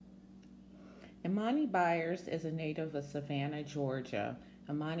Imani Byers is a native of Savannah, Georgia.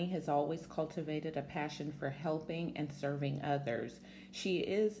 Imani has always cultivated a passion for helping and serving others. She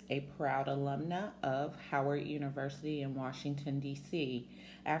is a proud alumna of Howard University in Washington, D.C.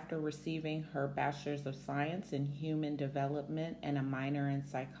 After receiving her Bachelor's of Science in Human Development and a minor in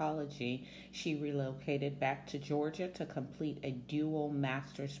psychology, she relocated back to Georgia to complete a dual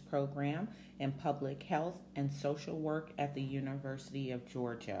master's program in public health and social work at the University of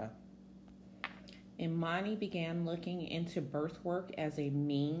Georgia. Imani began looking into birth work as a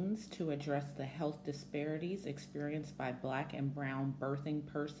means to address the health disparities experienced by Black and Brown birthing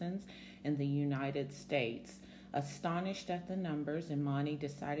persons in the United States. Astonished at the numbers, Imani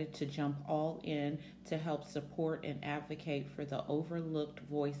decided to jump all in to help support and advocate for the overlooked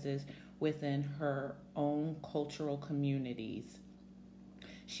voices within her own cultural communities.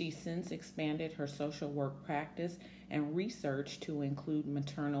 She's since expanded her social work practice and research to include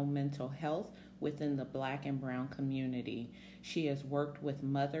maternal mental health within the Black and Brown community. She has worked with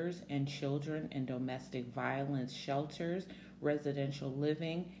mothers and children in domestic violence shelters, residential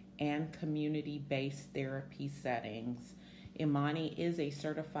living, and community-based therapy settings. Imani is a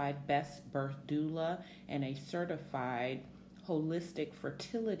certified best birth doula and a certified holistic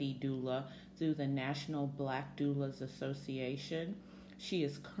fertility doula through the National Black Doulas Association. She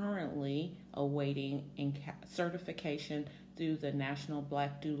is currently awaiting certification through the National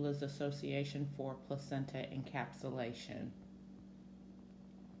Black Doulas Association for placenta encapsulation.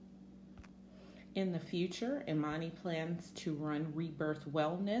 In the future, Imani plans to run Rebyrth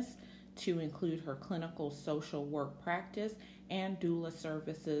Wellness to include her clinical social work practice and doula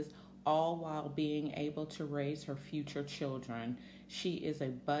services, all while being able to raise her future children. She is a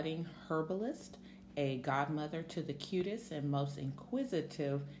budding herbalist, a godmother to the cutest and most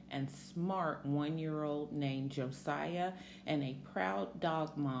inquisitive and smart 1-year-old named Josiah, and a proud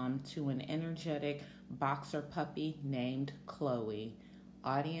dog mom to an energetic boxer puppy named Chloe.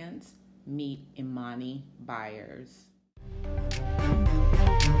 Audience, meet Imani Byers.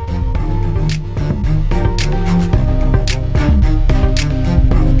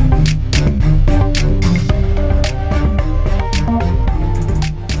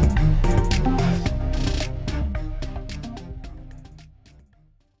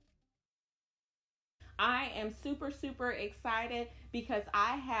 I am super excited because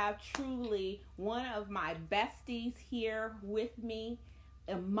I have truly one of my besties here with me,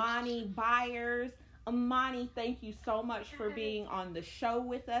 Imani Byers. Imani, thank you so much for being on the show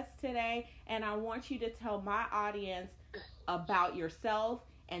with us today. And I want you to tell my audience about yourself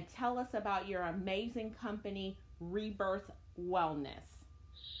and tell us about your amazing company, Rebyrth Wellness.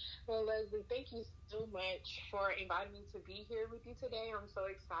 Well, Leslie, thank you so much for inviting me to be here with you today. I'm so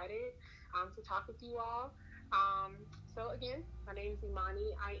excited to talk with you all. So again, my name is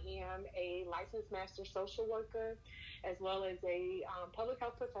Imani. I am a licensed master social worker, as well as a public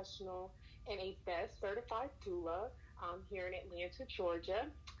health professional and a BEST certified doula here in Atlanta, Georgia.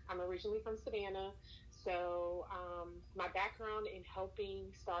 I'm originally from Savannah. So my background in helping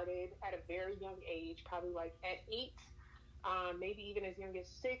started at a very young age, probably like at 8, maybe even as young as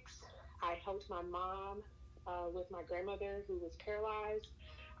 6. I helped my mom with my grandmother who was paralyzed.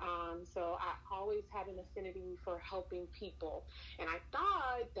 So I always had an affinity for helping people. And I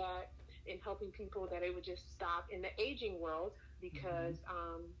thought that in helping people that it would just stop in the aging world because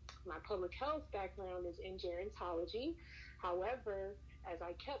my public health background is in gerontology. However, as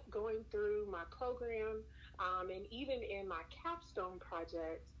I kept going through my program and even in my capstone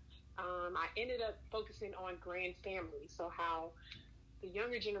project, I ended up focusing on grand families, so how the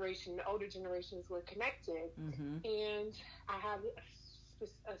younger generation, the older generations were connected. And I have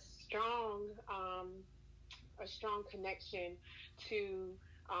a strong connection to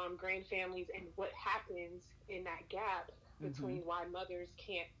grand families and what happens in that gap between why mothers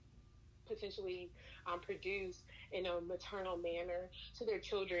can't potentially produce in a maternal manner to their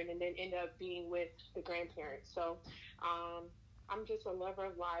children and then end up being with the grandparents. So I'm just a lover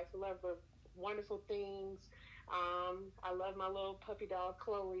of life, a lover of wonderful things. I love my little puppy dog,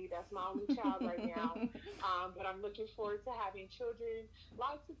 Chloe. That's my only child right now. But I'm looking forward to having children,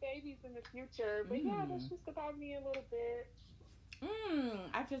 lots of babies in the future. But yeah, that's just about me a little bit.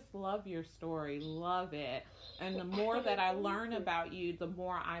 I just love your story. Love it. And the more that I learn about you, the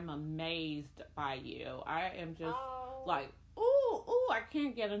more I'm amazed by you. I am just like, ooh, I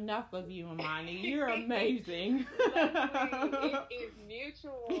can't get enough of you, Imani. You're amazing. It is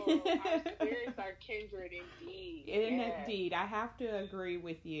mutual. Our spirits are kindred indeed. Indeed. I have to agree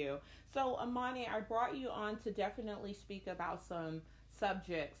with you. So, Imani, I brought you on to definitely speak about some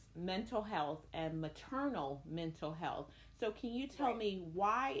subjects, mental health and maternal mental health. So can you tell me,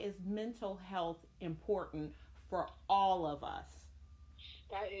 why is mental health important for all of us?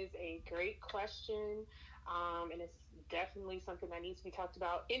 That is a great question. And it's definitely something that needs to be talked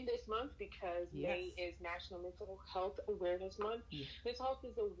about in this month, because May is National Mental Health Awareness Month. Yes. Mental health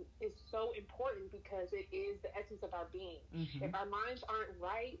is so important because it is the essence of our being. Mm-hmm. If our minds aren't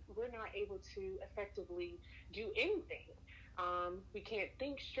right, we're not able to effectively do anything. We can't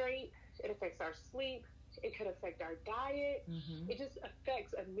think straight. It affects our sleep. It could affect our diet. Mm-hmm. It just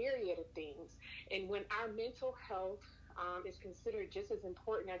affects a myriad of things. And when our mental health is considered just as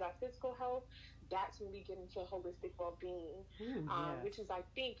important as our physical health, that's when we get into holistic well-being, which is, I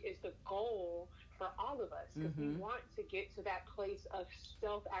think, is the goal for all of us, because we want to get to that place of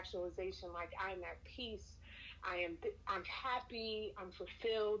self-actualization, like I'm at peace, I'm happy, I'm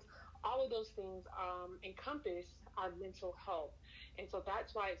fulfilled. All of those things encompass our mental health. And so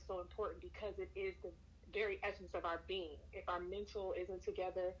that's why it's so important, because it is the very essence of our being. If our mental isn't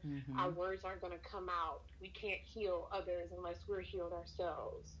together, our words aren't going to come out. We can't heal others unless we're healed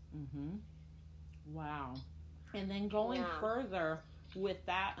ourselves. Wow. And then going further with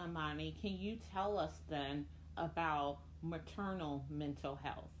that, Imani, can you tell us then about maternal mental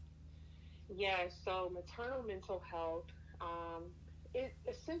health? Yes, so maternal mental health, it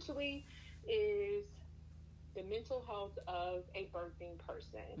essentially is the mental health of a birthing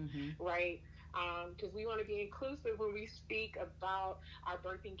person, right? Because we want to be inclusive when we speak about our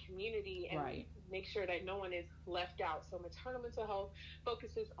birthing community and make sure that no one is left out. So maternal mental health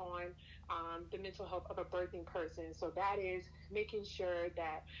focuses on the mental health of a birthing person. So that is making sure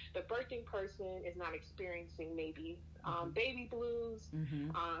that the birthing person is not experiencing maybe baby blues,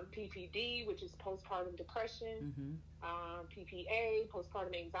 PPD, which is postpartum depression, PPA,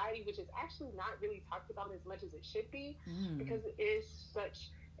 postpartum anxiety, which is actually not really talked about as much as it should be, because it is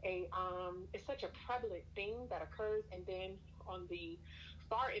such a prevalent thing that occurs. And then on the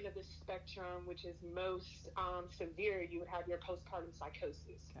far end of the spectrum, which is most severe, you would have your postpartum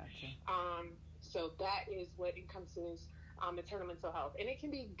psychosis. Gotcha. So that is what encompasses maternal mental health. And it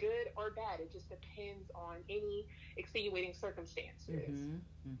can be good or bad. It just depends on any extenuating circumstances.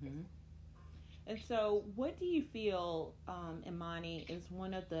 And so what do you feel, Imani, is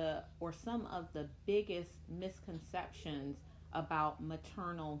one of the, or some of the biggest misconceptions about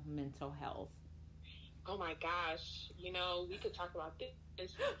maternal mental health? Oh my gosh, we could talk about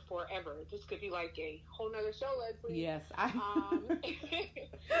this forever. This could be like a whole nother show, Leslie. Yes.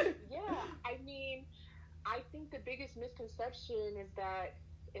 I think the biggest misconception is that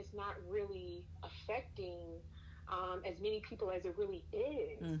it's not really affecting as many people as it really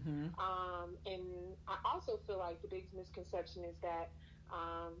is. And I also feel like the biggest misconception is that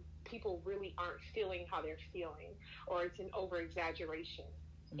people really aren't feeling how they're feeling, or it's an over-exaggeration.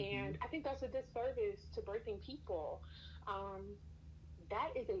 And I think that's a disservice to birthing people.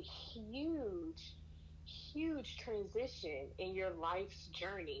 That is a huge transition in your life's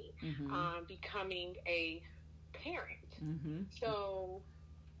journey, becoming a parent. So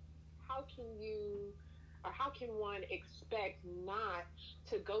how can one expect not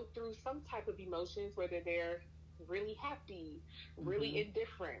to go through some type of emotions, whether they're really happy, really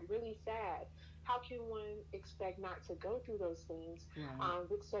indifferent, really sad? How can one expect not to go through those things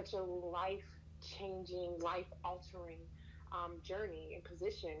with such a life-changing, life-altering journey and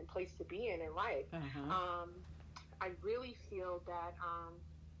position and place to be in life? I really feel that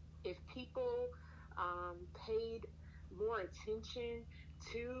if people paid more attention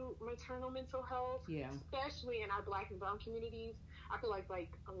to maternal mental health, especially in our Black and Brown communities, I feel like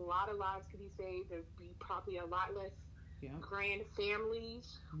a lot of lives could be saved. There'd be probably a lot less grand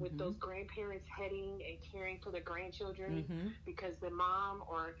families with those grandparents heading and caring for the grandchildren, because the mom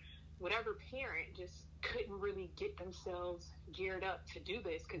or whatever parent just couldn't really get themselves geared up to do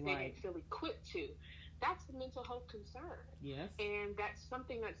this because they didn't feel equipped to. That's a mental health concern. Yes. And that's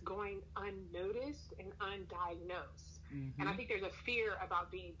something that's going unnoticed and undiagnosed. And I think there's a fear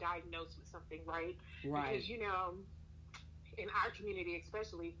about being diagnosed with something, right? Because, in our community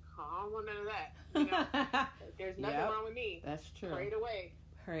especially, I don't want none of that. There's nothing wrong with me. That's true. Pray it away.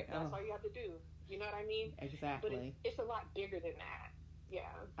 That's all you have to do. You know what I mean? Exactly. But it's a lot bigger than that. Yeah.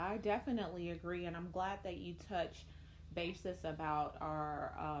 I definitely agree, and I'm glad that you touched basis about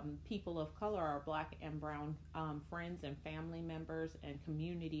our people of color, our Black and Brown friends and family members and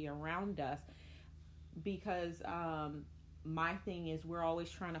community around us, because my thing is we're always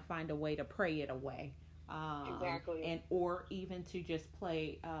trying to find a way to pray it away. Exactly. And or even to just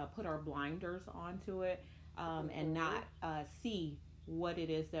put our blinders onto it and not see what it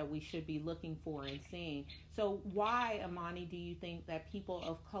is that we should be looking for and seeing. So why, Imani, do you think that people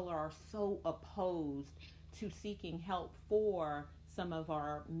of color are so opposed to seeking help for some of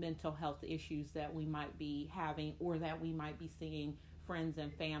our mental health issues that we might be having or that we might be seeing friends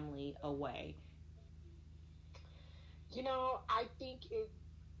and family away? I think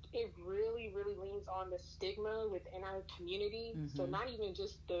it really, really leans on the stigma within our community. Mm-hmm. So not even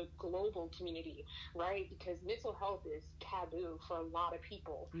just the global community, right? Because mental health is taboo for a lot of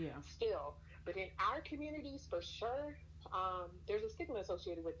people still. But in our communities, for sure, there's a stigma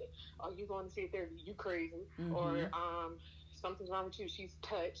associated with it. Oh, you going to see a therapy? You crazy? Mm-hmm. Or something's wrong with you. She's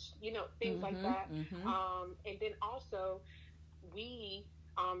touched. Things like that. Mm-hmm. And then also, we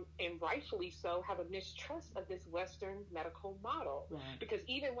and rightfully so, have a mistrust of this Western medical model. Right. Because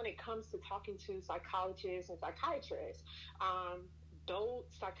even when it comes to talking to psychologists and psychiatrists, those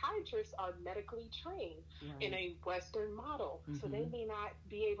psychiatrists are medically trained in a Western model. Mm-hmm. So they may not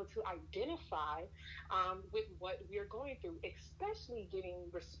be able to identify with what we're going through, especially giving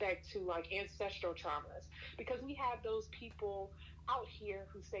respect to like ancestral traumas. Because we have those people out here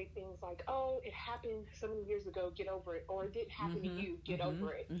who say things like, oh, it happened so many years ago, get over it, or it didn't happen to you, get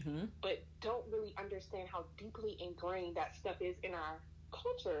over it, but don't really understand how deeply ingrained that stuff is in our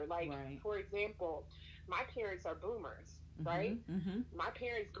culture. Like, for example, my parents are boomers, right? My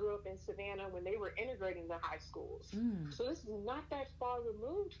parents grew up in Savannah when they were integrating the high schools. So this is not that far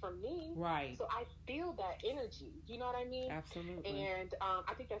removed from me. Right. So I feel that energy. You know what I mean? Absolutely. And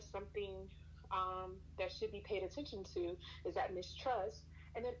I think that's something that should be paid attention to, is that mistrust.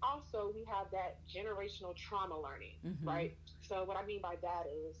 And then also we have that generational trauma learning, right? So what I mean by that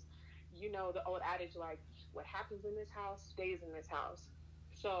is, the old adage, like, what happens in this house stays in this house.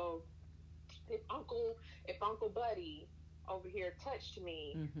 So if Uncle Buddy over here touched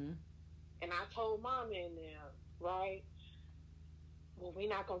me, and I told Mama and them, right? Well, we're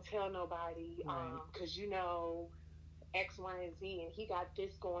not gonna tell nobody, because X, Y, and Z, and he got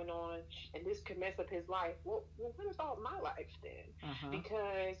this going on, and this could mess up his life. Well, what about my life then?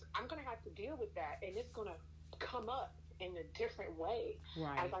 Because I'm going to have to deal with that, and it's going to come up in a different way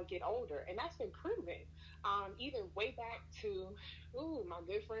as I get older. And that's been proven. Even way back to, my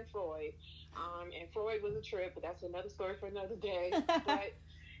good friend Freud. And Freud was a trip, but that's another story for another day. But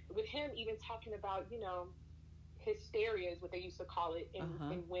with him even talking about, hysteria is what they used to call it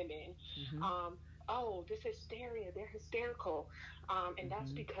in women. Oh, this hysteria, they're hysterical. And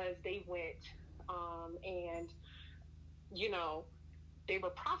that's because they went and, they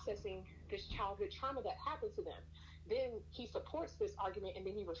were processing this childhood trauma that happened to them. Then he supports this argument and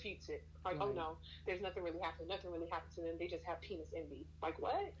then he refutes it. Like, oh no, there's nothing really happened. Nothing really happened to them. They just have penis envy. Like,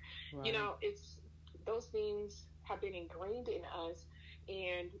 what? It's those things have been ingrained in us,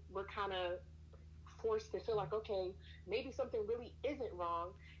 and we're kind of forced to feel like, okay, maybe something really isn't wrong.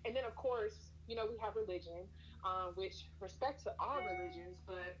 And then, of course, we have religion, which respect to all religions,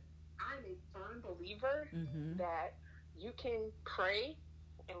 but I'm a firm believer that you can pray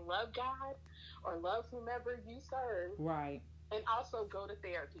and love God or love whomever you serve, and also go to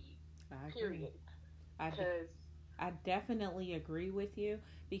therapy. Period. I definitely agree with you,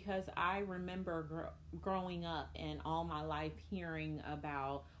 because I remember growing up and all my life hearing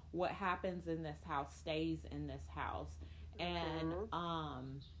about what happens in this house stays in this house, and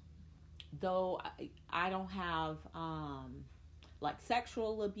though I don't have like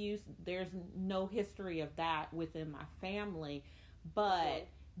sexual abuse, there's no history of that within my family, but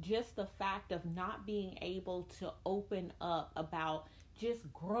just the fact of not being able to open up about just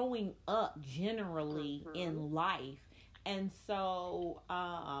growing up generally in life. And so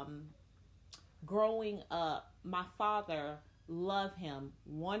growing up, my father, love him,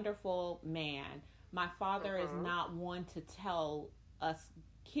 wonderful man. My father is not one to tell us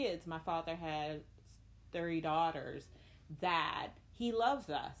kids, my father had 3 daughters, that he loves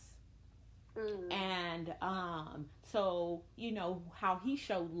us. And so how he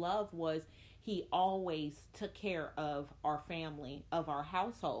showed love was he always took care of our family, of our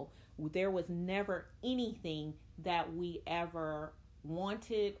household. There was never anything that we ever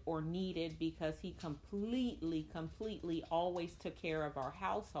wanted or needed, because he completely always took care of our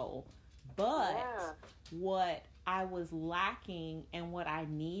household. But what I was lacking and what I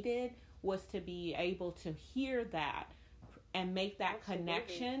needed was to be able to hear that and make that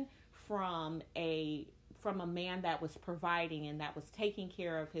connection from a man that was providing and that was taking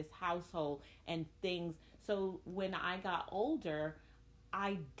care of his household and things. So when I got older,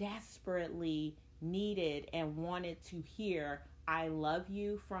 I desperately needed and wanted to hear I love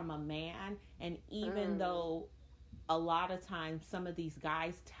you from a man. And even though a lot of times some of these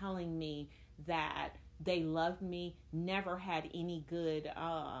guys telling me that they loved me, never had any good,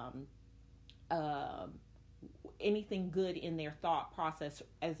 anything good in their thought process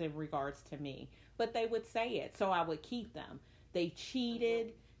as in regards to me. But they would say it, so I would keep them. They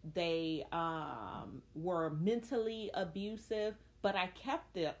cheated. They were mentally abusive, but I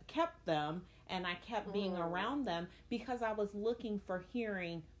kept them, and I kept being around them because I was looking for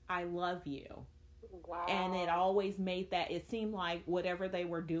hearing, I love you. Wow. And it always made that, it seemed like whatever they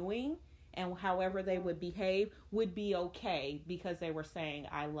were doing and however they would behave would be okay because they were saying,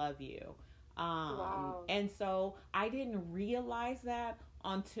 I love you. Wow. And so I didn't realize that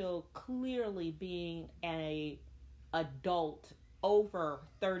until clearly being an adult over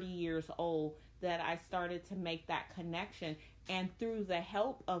 30 years old, that I started to make that connection. And through the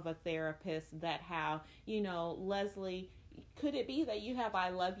help of a therapist that how, Leslie, could it be that you have I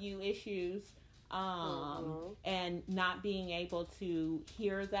love you issues? And not being able to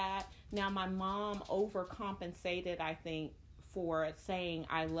hear that. Now, my mom overcompensated, I think, for saying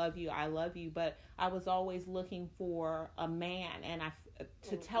I love you, but I was always looking for a man and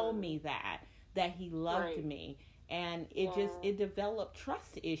to tell me that he loved me. And it developed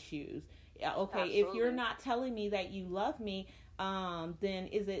trust issues. Okay, absolutely. If you're not telling me that you love me, then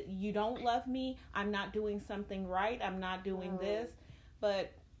is it you don't love me? I'm not doing something right. I'm not doing this.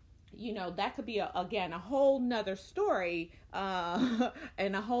 But that could be a whole nother story and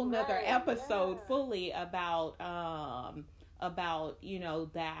a whole nother episode fully about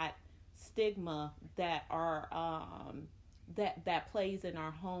that stigma that that plays in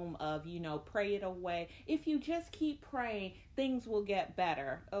our home of, pray it away. If you just keep praying, things will get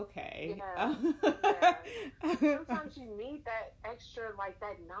better. Okay. Yeah. Sometimes you need that extra, like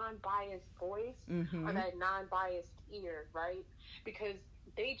that non-biased voice or that non-biased ear, right? Because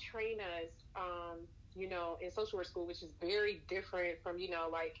they train us, in social work school, which is very different from,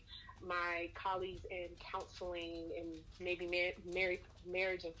 like my colleagues in counseling and maybe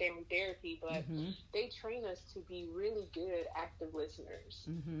marriage and family therapy, but they train us to be really good active listeners.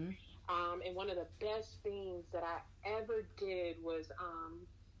 And one of the best things that I ever did was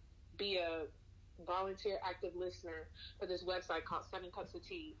be a volunteer active listener for this website called 7 Cups of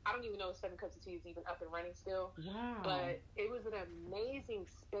Tea. I don't even know if 7 Cups of Tea is even up and running still. Wow. But it was an amazing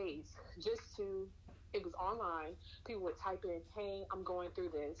space it was online. People would type in, hey, I'm going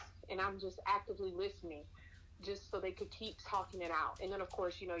through this. And I'm just actively listening just so they could keep talking it out. And then, of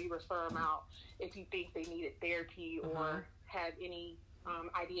course, you refer them out if you think they needed therapy or had any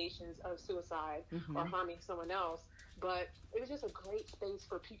ideations of suicide or harming someone else. But it was just a great space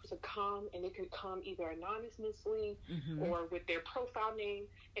for people to come, and they could come either anonymously or with their profile name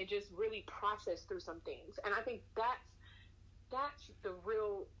and just really process through some things. And I think that's the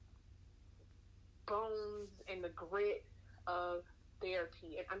real bones and the grit of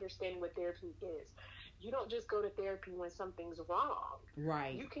therapy and understanding what therapy is. You don't just go to therapy when something's wrong.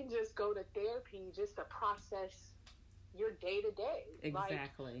 Right. You can just go to therapy just to process your day-to-day.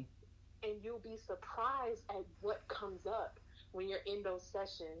 Exactly. And you'll be surprised at what comes up when you're in those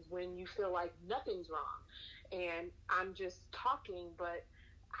sessions, when you feel like nothing's wrong. And I'm just talking, but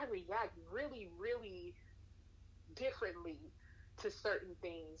I react really, really differently to certain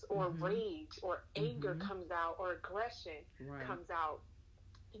things, or rage or anger comes out, or aggression comes out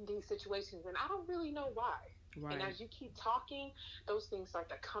in these situations. And I don't really know why. Right. And as you keep talking, those things start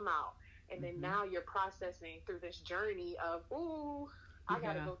to come out. And then now you're processing through this journey of, I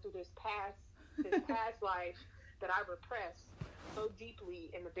got to go through this past life that I repressed so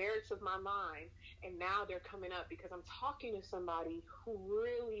deeply in the barracks of my mind. And now they're coming up because I'm talking to somebody who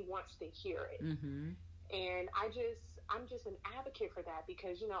really wants to hear it. And I'm just an advocate for that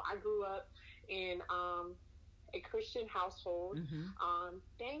because, I grew up in a Christian household.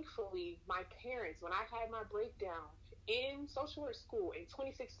 Thankfully, my parents, when I had my breakdown in social work school in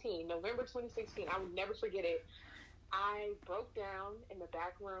 2016, November 2016, I would never forget it. I broke down in the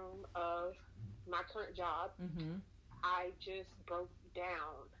back room of my current job. I just broke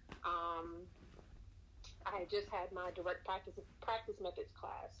down. I had just had my direct practice methods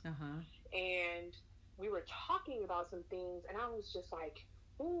class. And we were talking about some things, and I was just like,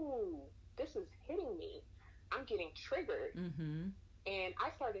 ooh, this is hitting me. I'm getting triggered. And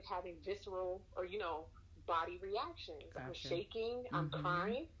I started having visceral or, body reactions. Gotcha. I'm shaking, I'm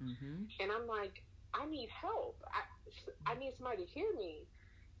crying, and I'm like, I need help. I need somebody to hear me.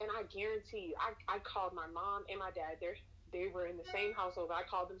 And I guarantee you, I called my mom and my dad. They were in the same household. I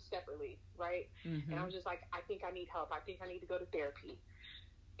called them separately, right? And I was just like, I think I need help. I think I need to go to therapy.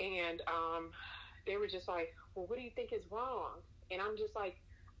 And they were just like, well, what do you think is wrong? And I'm just like,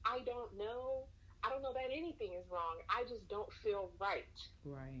 I don't know. I don't know that anything is wrong. I just don't feel right.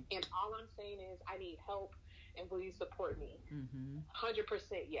 Right. And all I'm saying is I need help, and will you support me?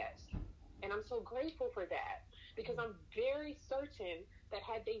 100% yes. And I'm so grateful for that, because I'm very certain that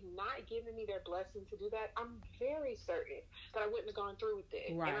had they not given me their blessing to do that, I'm very certain that I wouldn't have gone through with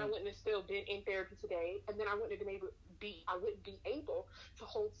it. Right. And I wouldn't have still been in therapy today. And then I wouldn't have been I wouldn't be able to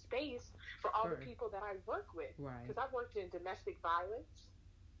hold space for all the people that I work with. Right. Because I've worked in domestic violence,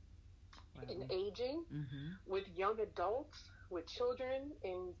 in aging, with young adults, with children,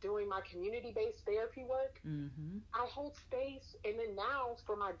 and doing my community-based therapy work. I hold space, and then now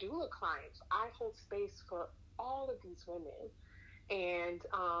for my doula clients, I hold space for all of these women. And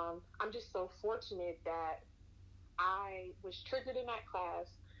I'm just so fortunate that I was triggered in that class,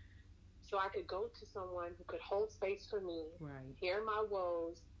 so I could go to someone who could hold space for me, hear my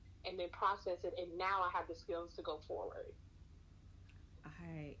woes, and then process it. And now I have the skills to go forward.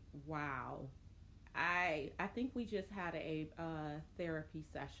 Wow. I think we just had a therapy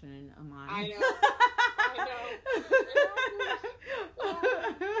session, Imani. I know.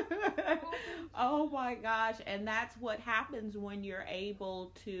 Oh my gosh. And that's what happens when you're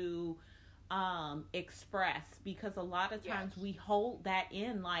able to express, because a lot of times we hold that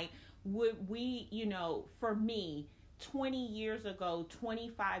in. Like, would we, for me, 20 years ago,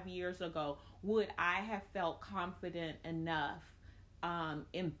 25 years ago, would I have felt confident enough,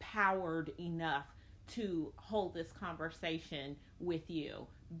 empowered enough to hold this conversation with you?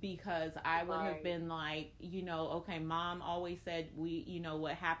 Because I would have been like, okay, mom always said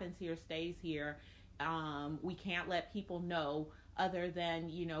what happens here stays here. We can't let people know, other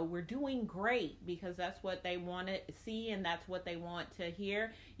than, we're doing great, because that's what they want to see and that's what they want to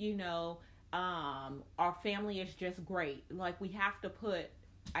hear. Our family is just great. Like, we have to put,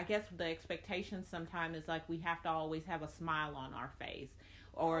 I guess the expectation sometimes is like we have to always have a smile on our face,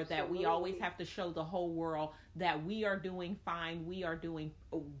 or Absolutely. that we always have to show the whole world that we are doing fine, we are doing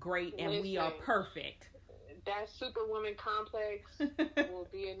great, and we are perfect. That superwoman complex will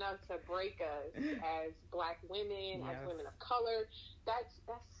be enough to break us as Black women, as women of color. That's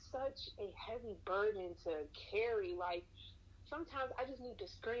such a heavy burden to carry. Like, sometimes I just need to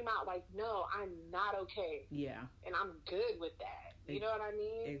scream out, like, no, I'm not okay. Yeah. And I'm good with that. You know what I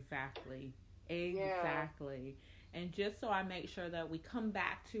mean? Exactly. Yeah. And just so I make sure that we come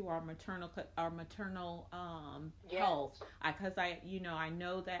back to our maternal health, because I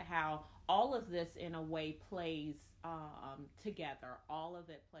know that how all of this in a way plays together. All of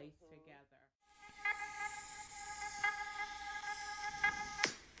it plays together.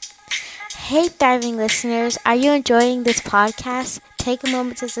 Hey, thriving listeners, are you enjoying this podcast? Take a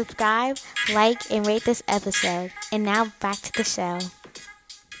moment to subscribe, like, and rate this episode. And now back to the show.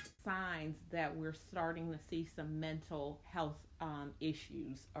 Signs that we're starting to see some mental health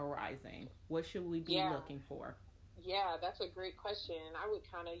issues arising. What should we be looking for? Yeah, that's a great question. I would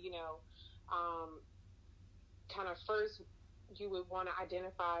kind of first, you would want to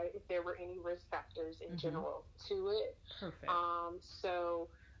identify if there were any risk factors in general to it. Perfect. So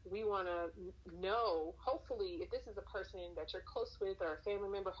we want to know, hopefully, if this is a person that you're close with or a family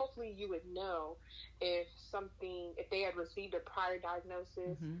member, hopefully you would know if they had received a prior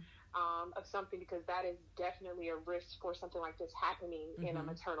diagnosis of something, because that is definitely a risk for something like this happening in a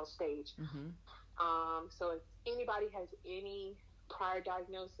maternal stage. So if anybody has any prior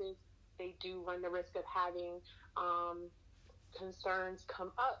diagnosis, they do run the risk of having concerns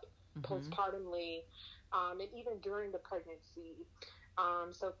come up postpartumly, and even during the pregnancy.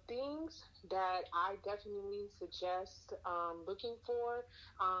 So things that I definitely suggest looking for,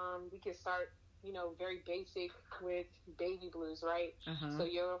 we can start, very basic with baby blues, right? So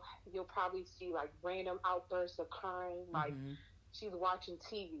you'll probably see like random outbursts of crying, like she's watching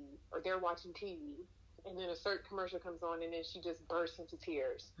TV or they're watching TV, and then a certain commercial comes on and then she just bursts into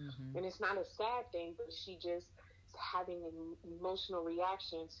tears. And it's not a sad thing, but she just having an emotional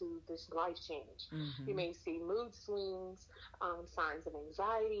reaction to this life change. You may see mood swings, signs of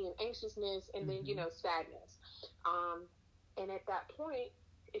anxiety and anxiousness, and then, sadness. And at that point,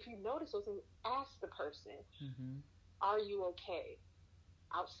 if you notice those things, ask the person, are you okay?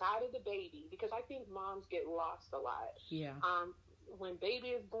 Outside of the baby, because I think moms get lost a lot. Yeah. When baby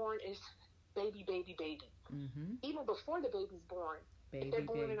is born, it's baby. Even before the baby's born, if they're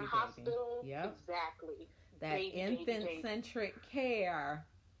born in a hospital, exactly. That infant-centric care.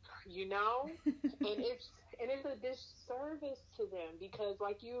 And it's a disservice to them, because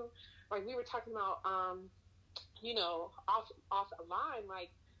like we were talking about, off a line, like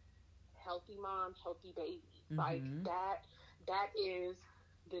healthy mom, healthy baby. Like that is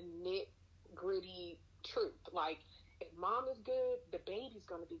the nit-gritty truth. Like, if mom is good, the baby's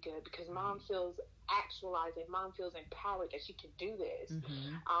going to be good because mom feels actualized and mom feels empowered that she can do this.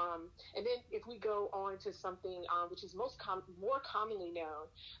 And then if we go on to something which is more commonly known,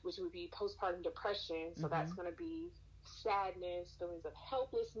 which would be postpartum depression. So that's going to be sadness, feelings of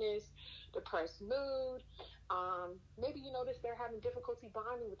helplessness, depressed mood. Maybe you notice they're having difficulty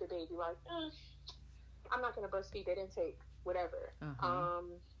bonding with the baby, like, I'm not going to breastfeed, they didn't take whatever.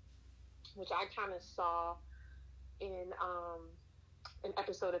 Which I kind of saw in an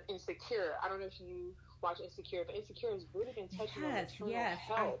episode of Insecure. I don't know if you watch Insecure, but Insecure has really been touching on maternal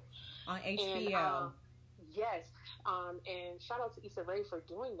health. On HBO. And, and shout out to Issa Rae for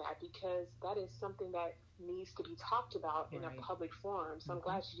doing that, because that is something that needs to be talked about in a public forum. So I'm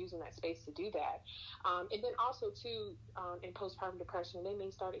glad she's using that space to do that. And then also too, in postpartum depression, they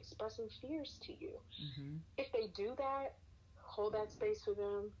may start expressing fears to you. If they do that, hold that space for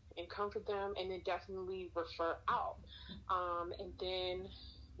them and comfort them, and then definitely refer out. And then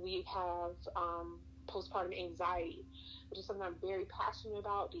we have postpartum anxiety, which is something I'm very passionate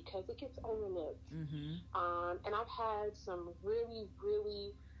about because it gets overlooked. And I've had some really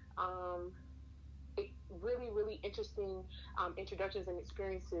interesting introductions and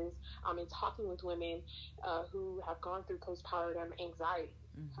experiences in talking with women who have gone through postpartum anxiety.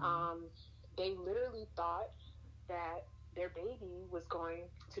 They literally thought that their baby was going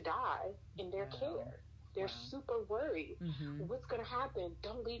to die in their care. They're super worried. What's going to happen?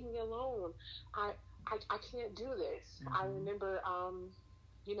 Don't leave me alone. I can't do this. I remember,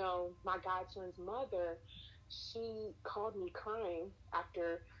 my godson's mother, she called me crying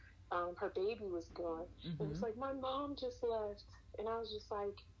after her baby was born. And was like, my mom just left. And I was just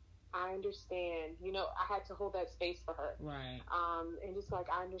like, I understand. I had to hold that space for her. And just like,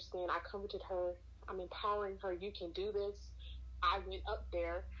 I understand. I comforted her. I'm empowering her. You can do this. I went up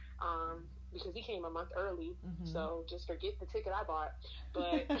there because he came a month early, so just forget the ticket I bought.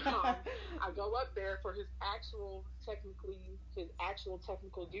 But I go up there for his actual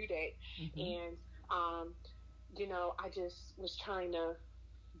technical due date, and I just was trying to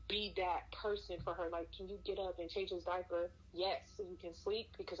be that person for her. Like, can you get up and change his diaper? Yes, so you can sleep,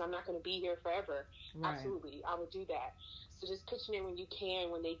 because I'm not going to be here forever. Absolutely, I will do that. So just pitching in when you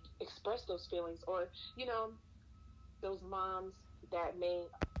can, when they express those feelings, or those moms that may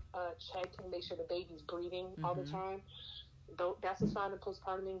check and make sure the baby's breathing all the time. That's a sign of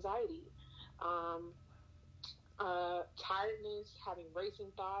postpartum anxiety. Tiredness, having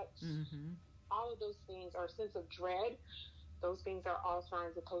racing thoughts, all of those things are a sense of dread. Those things are all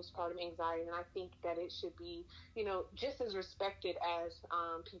signs of postpartum anxiety, and I think that it should be, just as respected as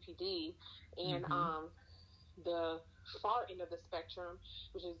PPD. And the far end of the spectrum,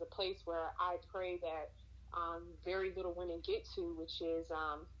 which is the place where I pray that very little women get to, which is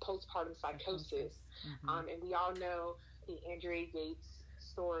postpartum psychosis. And we all know the Andrea Gates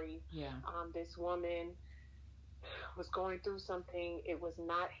story. This woman was going through something. It was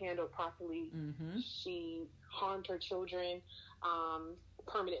not handled properly. She harmed her children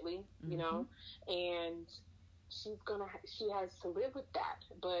permanently, and she has to live with that.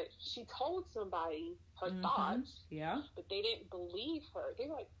 But she told somebody her thoughts, but they didn't believe her. They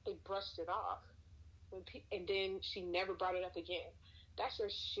brushed it off. And then she never brought it up again. That's your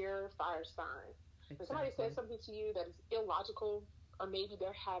surefire sign. When somebody says something to you that is illogical, or maybe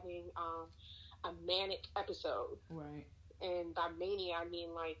they're having a manic episode. And by mania, I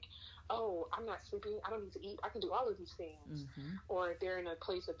mean like, oh, I'm not sleeping, I don't need to eat, I can do all of these things. Or they're in a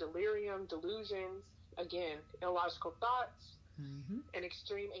place of delirium, delusions, again, illogical thoughts, and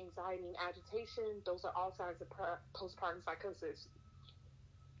extreme anxiety and agitation. Those are all signs of postpartum psychosis.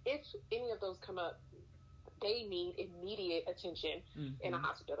 If any of those come up, they need immediate attention in a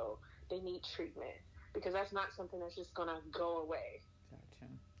hospital. They need treatment, because that's not something that's just going to go away. Gotcha.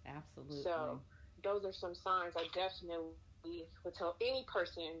 Absolutely. So those are some signs I definitely would tell any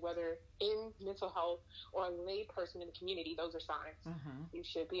person, whether in mental health or a lay person in the community, those are signs you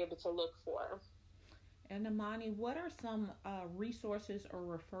should be able to look for. And Imani, what are some resources or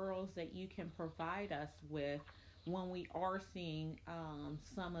referrals that you can provide us with when we are seeing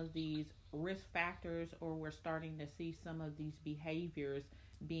some of these risk factors, or we're starting to see some of these behaviors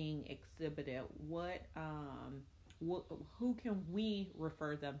being exhibited? Who can we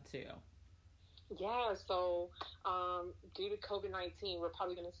refer them to? Yeah, so due to COVID-19, we're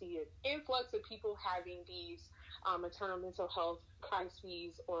probably going to see an influx of people having these maternal mental health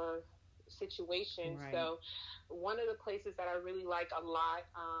crises or situations. So one of the places that I really like a lot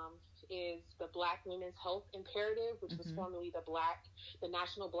is the Black Women's Health Imperative, which was formerly the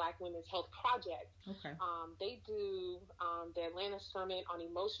National Black Women's Health Project. Okay. They do the Atlanta Summit on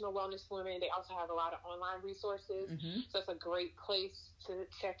emotional wellness for women. They also have a lot of online resources. So it's a great place to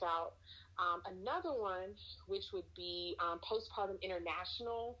check out. Another one, which would be Postpartum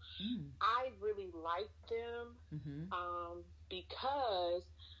International. I really like them because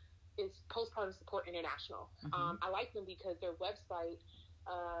it's Postpartum Support International. I like them because their website,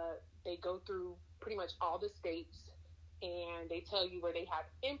 they go through pretty much all the states, and they tell you where they have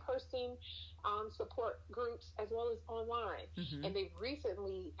in-person support groups as well as online. And they've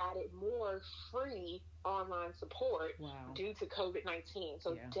recently added more free online support due to COVID-19.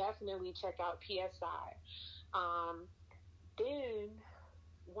 So definitely check out PSI. Then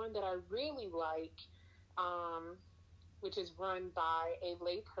one that I really like, which is run by a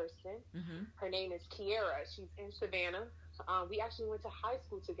layperson. Her name is Kiera. She's in Savannah. We actually went to high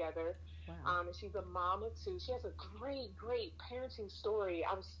school together. And she's a mom of two. She has a great parenting story.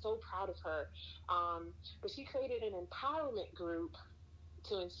 I was so proud of her. But she created an empowerment group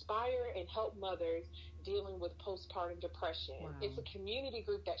to inspire and help mothers dealing with postpartum depression. It's a community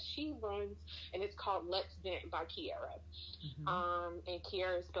group that she runs, and it's called Let's Vent by Kiera. And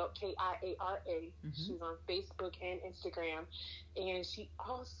Kiera is spelled Kiara. She's on Facebook and Instagram. And she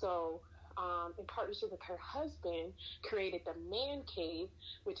also, in partnership with her husband, created the Man Cave,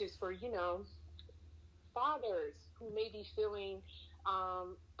 which is for, fathers who may be feeling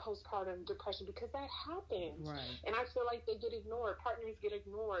postpartum depression, because that happens. And I feel like they get ignored. Partners get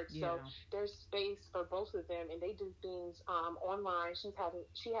ignored. So there's space for both of them, and they do things online. She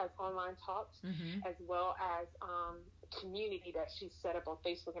has online talks as well as community that she's set up on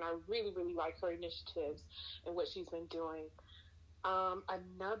Facebook, and I really like her initiatives and what she's been doing.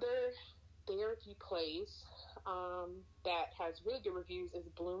 Another therapy place that has really good reviews is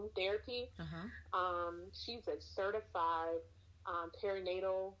Bloom Therapy. She's a certified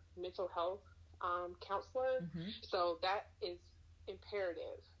perinatal mental health counselor. So that is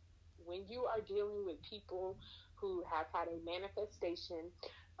imperative. When you are dealing with people who have had a manifestation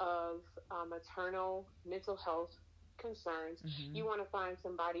of maternal mental health concerns, you want to find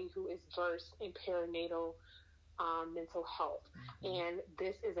somebody who is versed in perinatal mental health. And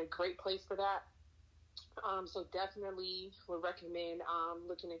this is a great place for that. So definitely would recommend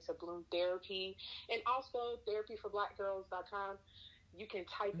looking into Bloom Therapy, and also therapyforblackgirls.com. You can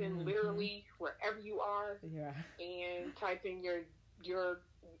type in literally wherever you are and type in your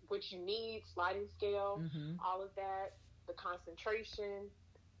what you need, sliding scale, all of that, the concentration,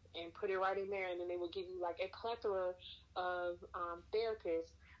 and put it right in there, and then they will give you like a plethora of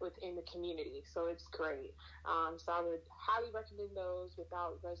therapists within the community. So it's great. So I would highly recommend those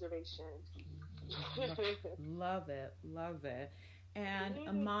without reservation. Love it. And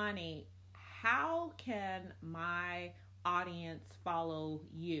Imani, how can my audience follow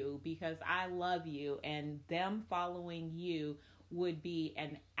you? Because I love you, and them following you would be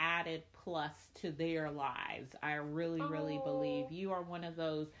an added plus to their lives. I really believe you are one of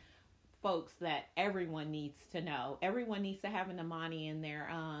those folks that everyone needs to know. Everyone needs to have an Imani in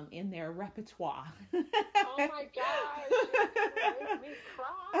their repertoire. Oh my gosh, it makes me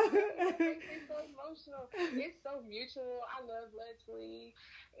cry. It makes me so emotional. It's so mutual. I love Leslie,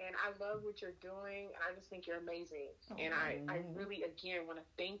 and I love what you're doing. I just think you're amazing. And I really, again, want to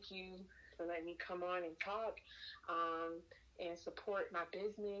thank you for letting me come on and talk and support my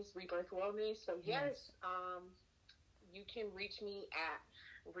business, Rebyrth Wellness. So yes, you can reach me at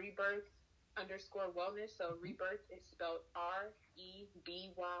Rebyrth_wellness. So Rebyrth is spelled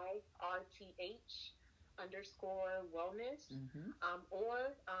REBYRTH_wellness. Or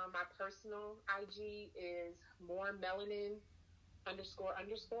my personal IG is more melanin __.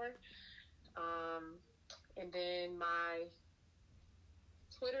 And then my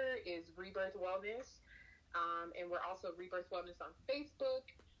Twitter is Rebyrth Wellness. And we're also Rebyrth Wellness on Facebook.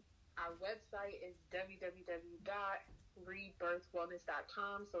 Our website is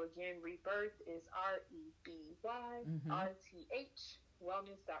www.rebyrthwellness.com. So again, Rebyrth is REBYRTH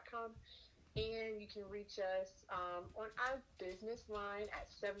wellness.com. And you can reach us on our business line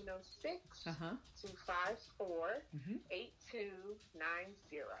at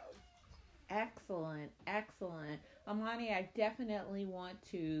 706-254-8290. Excellent. Imani, I definitely want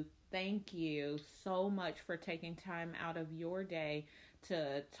to thank you so much for taking time out of your day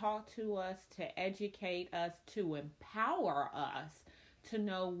to talk to us, to educate us, to empower us to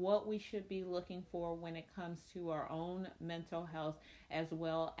know what we should be looking for when it comes to our own mental health, as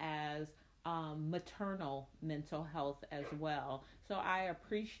well as maternal mental health as well. So I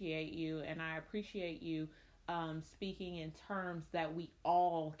appreciate you, and I appreciate you speaking in terms that we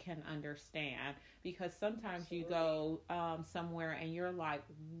all can understand, because sometimes you go somewhere and you're like,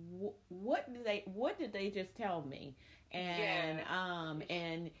 what did they just tell me? And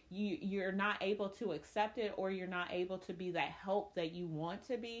and you're not able to accept it, or you're not able to be that help that you want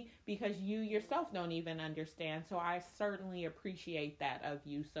to be, because you yourself don't even understand. So I certainly appreciate that of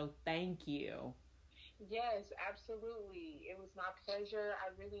you. So thank you. Yes, absolutely. It was my pleasure.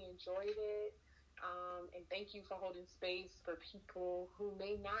 I really enjoyed it. And thank you for holding space for people who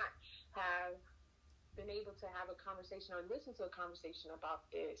may not have been able to have a conversation or listen to a conversation about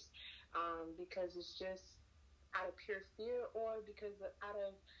this, because it's just out of pure fear or because out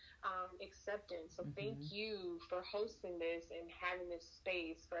of acceptance. So thank you for hosting this and having this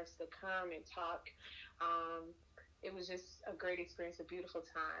space for us to come and talk. It was just a great experience, a beautiful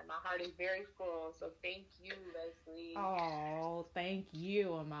time. My heart is very full. So thank you, Leslie. Oh, thank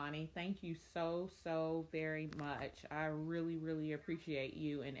you, Imani. Thank you so, so very much. I really, really appreciate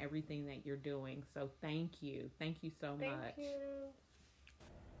you and everything that you're doing. So thank you. Thank you so much. Thank you.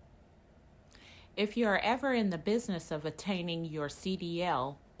 If you are ever in the business of attaining your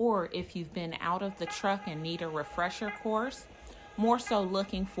CDL, or if you've been out of the truck and need a refresher course, more so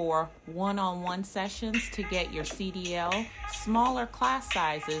looking for one-on-one sessions to get your CDL, smaller class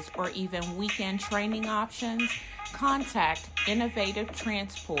sizes, or even weekend training options, contact Innovative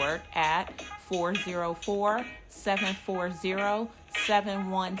Transport at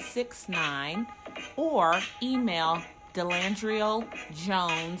 404-740-7169 or email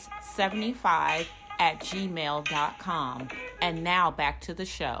delandriojones75@gmail.com. And now back to the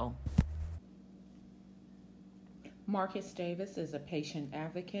show. Marcus Davis is a patient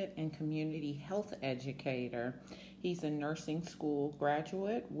advocate and community health educator. He's a nursing school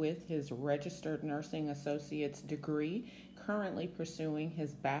graduate with his registered nursing associate's degree, currently pursuing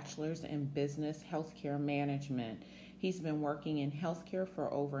his bachelor's in business healthcare management. He's been working in healthcare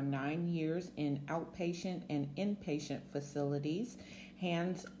for over 9 years in outpatient and inpatient facilities,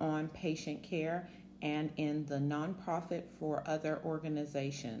 hands-on patient care, and in the nonprofit for other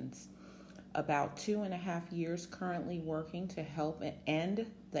organizations. About 2.5 years currently working to help end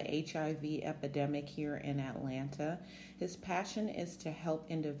the HIV epidemic here in Atlanta. His passion is to help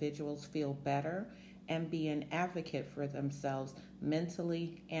individuals feel better and be an advocate for themselves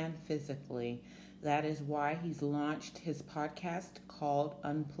mentally and physically. That is why he's launched his podcast called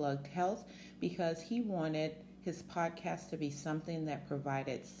Unplugged Health, because he wanted his podcast to be something that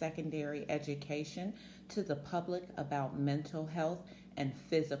provided secondary education to the public about mental health and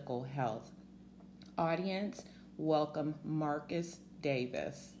physical health. Audience, welcome Marcus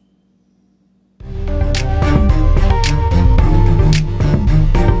Davis.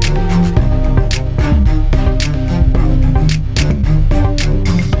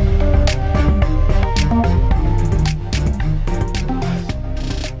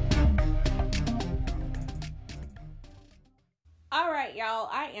 Y'all,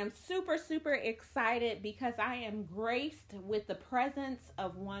 I am super excited because I am graced with the presence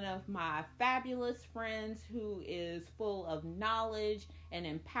of one of my fabulous friends who is full of knowledge and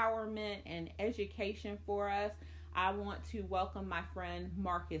empowerment and education for us. I want to welcome my friend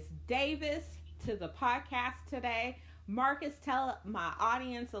Marcus Davis to the podcast today. Marcus, tell my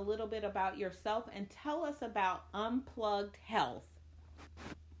audience a little bit about yourself and tell us about Unplugged Health.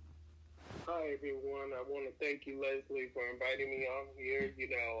 Hi, everyone. I want to thank you, Leslie, for inviting me on here.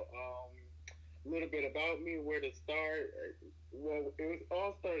 A little bit about me, where to start. Well, it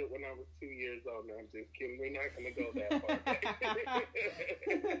all started when I was 2 years old. No, I'm just kidding. We're not going to go that far back.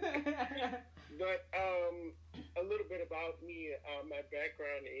 But a little bit about me. My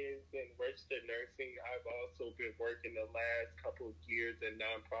background is in registered nursing. I've also been working the last couple of years in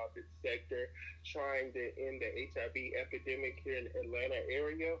nonprofit sector, trying to end the HIV epidemic here in the Atlanta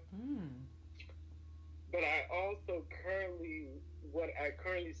area. But I also what I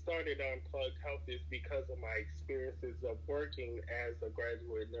currently started Unplugged Health is because of my experiences of working as a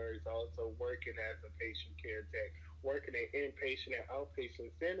graduate nurse, also working as a patient care tech, working in inpatient and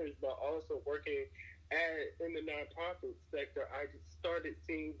outpatient centers, but also working in the nonprofit sector. I just started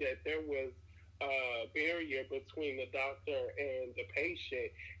seeing that there was a barrier between the doctor and the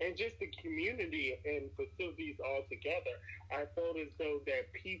patient and just the community and facilities all together. I felt as though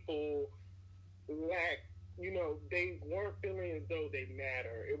that people lack, they weren't feeling as though they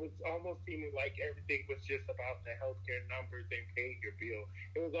matter. It was almost seeming like everything was just about the healthcare numbers and paying your bill.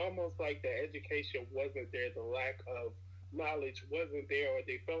 It was almost like the education wasn't there, the lack of knowledge wasn't there, or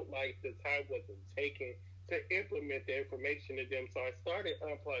they felt like the time wasn't taken to implement the information to them. So I started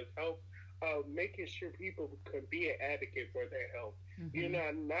Unplugged Health of making sure people can be an advocate for their health. You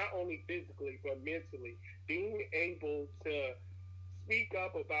know, not only physically but mentally, being able to speak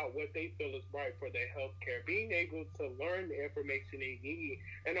up about what they feel is right for their health care, being able to learn the information they need,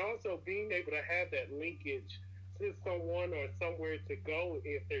 and also being able to have that linkage to someone or somewhere to go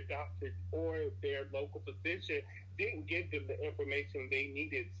if their doctor or their local physician didn't give them the information they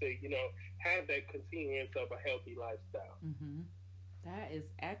needed to, you know, have that continuance of a healthy lifestyle. That is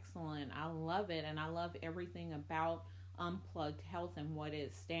excellent. I love it. And I love everything about Unplugged Health and what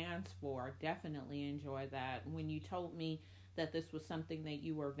it stands for. Definitely enjoy that. When you told me that this was something that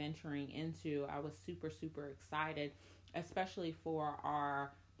you were venturing into, I was super, super excited, especially for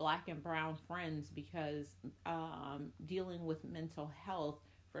our Black and brown friends, because dealing with mental health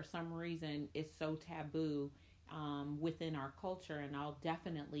for some reason is so taboo within our culture. And I'll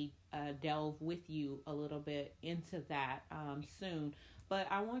definitely delve with you a little bit into that soon. But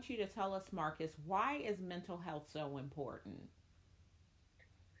I want you to tell us, Marcus, why is mental health so important?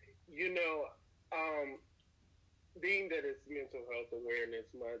 You know, being that it's Mental Health Awareness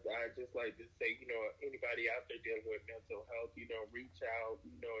Month, I just like to say, you know, anybody out there dealing with mental health, you know, reach out.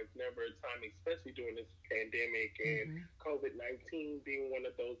 You know, it's never a time, especially during this pandemic and COVID-19 being one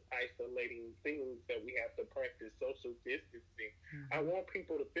of those isolating things that we have to practice social distancing. I want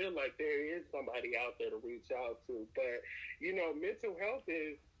people to feel like there is somebody out there to reach out to. But, you know, mental health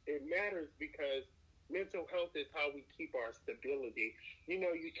it matters because mental health is how we keep our stability. You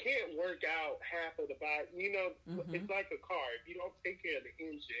know, you can't work out half of the body. You know, it's like a car. If you don't take care of the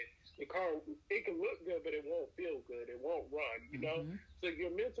engine, the car, it can look good, but it won't feel good. It won't run, you know? So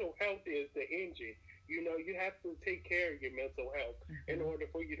your mental health is the engine. You know, you have to take care of your mental health in order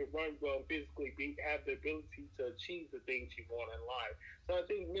for you to run well and physically have the ability to achieve the things you want in life. So I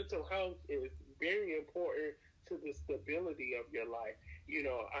think mental health is very important to the stability of your life. You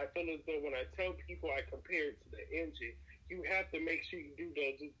know, I feel as though when I tell people I compare it to the engine, you have to make sure you do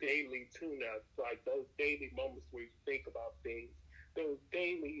those daily tune-ups, like those daily moments where you think about things, those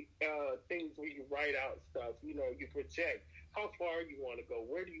daily things where you write out stuff, you know, you project how far you want to go,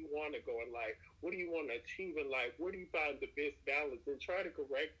 where do you want to go in life, what do you want to achieve in life, where do you find the best balance, and try to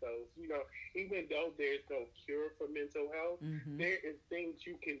correct those. You know, even though there's no cure for mental health, there is things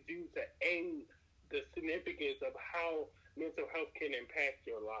you can do to aid the significance of how mental health can impact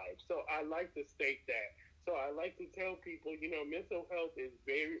your life. So I like to state that. So I like to tell people, you know, mental health is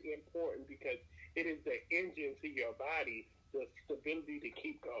very important because it is the engine to your body, the stability to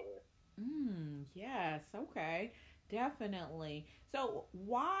keep going. Yes, okay. Definitely. So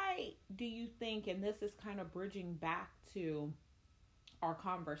why do you think, and this is kind of bridging back to our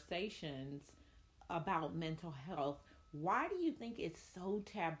conversations about mental health, why do you think it's so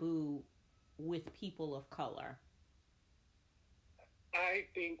taboo with people of color? I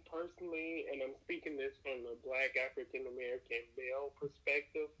think personally, and I'm speaking this from the Black African American male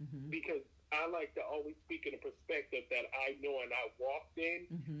perspective, because I like to always speak in a perspective that I know and I walked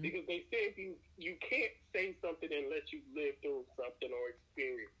in, because they say you can't say something unless you live through something or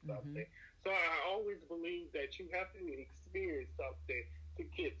experience something. So I always believe that you have to experience something to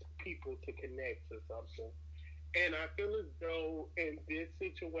get people to connect to something. And I feel as though in this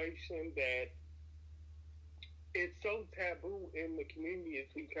situation that it's so taboo in the community is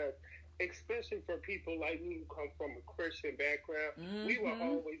because, especially for people like me who come from a Christian background, we were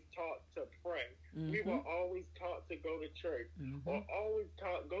always taught to pray. We were always taught to go to church, or always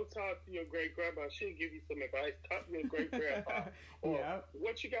taught, go talk to your great-grandma. She'll give you some advice. Talk to your great-grandpa. Or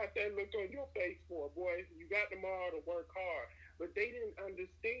what you got that look on your face for, boy? You got tomorrow to work hard. But they didn't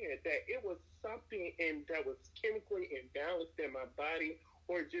understand that it was something that was chemically imbalanced in my body,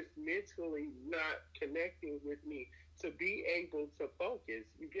 or just mentally not connecting with me to be able to focus.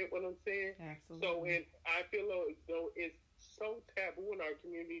 You get what I'm saying? Absolutely. So I feel as though it's so taboo in our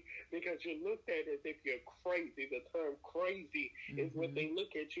community because you're looked at as if you're crazy. The term crazy is what they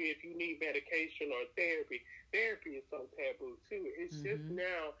look at you if you need medication or therapy. Therapy is so taboo too. It's just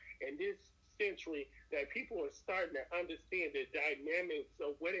now in this century that people are starting to understand the dynamics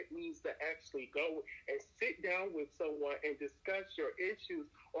of what it means to actually go and sit down with someone and discuss your issues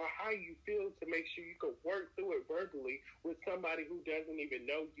or how you feel to make sure you can work through it verbally with somebody who doesn't even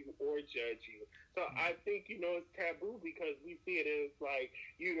know you or judge you. So I think, you know, it's taboo because we see it as like,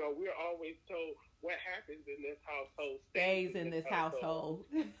 you know, we're always told what happens in this household stays in this household.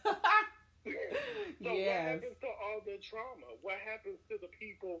 So what happens to all the trauma? What happens to the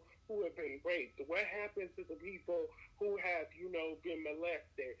people who have been raped? What happens to the people who have, you know, been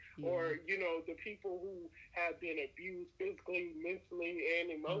molested? Or, you know, the people who have been abused physically, mentally,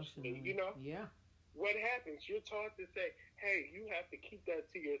 and emotionally, you know? Yeah. What happens? You're taught to say, hey, you have to keep that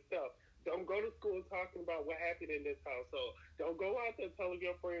to yourself. Don't go to school talking about what happened in this household. Don't go out there telling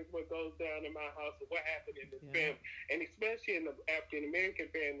your friends what goes down in my house or what happened in this family. And especially in the African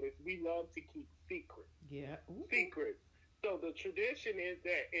American families, we love to keep secrets. Yeah. Ooh. Secrets. So the tradition is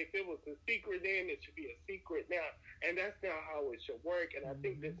that if it was a secret then, it should be a secret now. And that's not how it should work. And I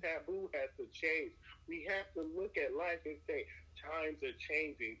think the taboo has to change. We have to look at life and say, times are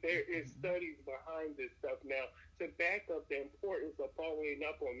changing. There is studies behind this stuff now to back up the importance of following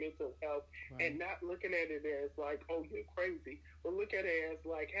up on mental health and not looking at it as like, oh, you're crazy, but look at it as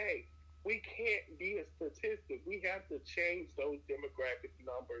like, hey, we can't be a statistic. We have to change those demographic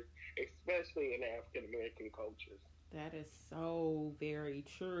numbers, especially in African American cultures. That is so very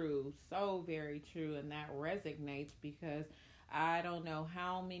true. So very true. And that resonates because I don't know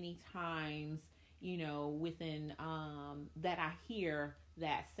how many times, within that I hear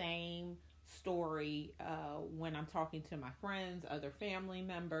that same story when I'm talking to my friends, other family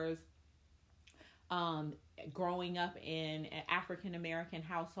members, growing up in an African American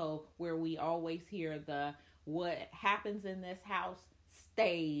household where we always hear what happens in this house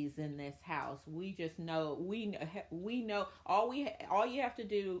stays in this house. We just know, we know all you have to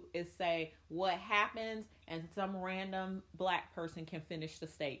do is say what happens and some random black person can finish the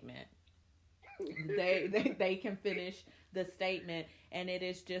statement. They can finish the statement, and it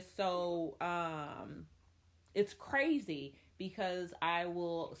is just so it's crazy because I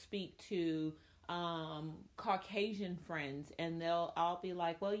will speak to Caucasian friends and I'll be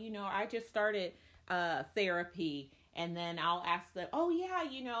like, well, I just started therapy, and then I'll ask them, oh yeah,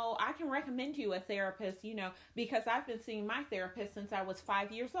 I can recommend you a therapist, because I've been seeing my therapist since I was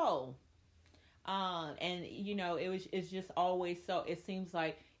 5 years old. And it's just always so, it seems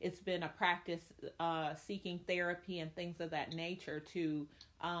like it's been a practice, seeking therapy and things of that nature to,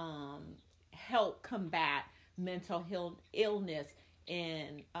 help combat mental illness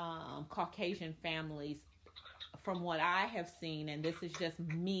in, Caucasian families from what I have seen. And this is just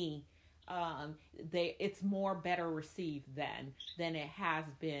me. It's more better received than it has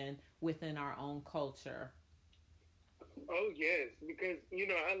been within our own culture. Oh, yes, because,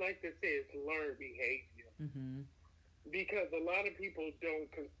 I like to say it's learned behavior. Mm-hmm. Because a lot of people don't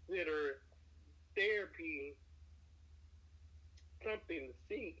consider therapy something to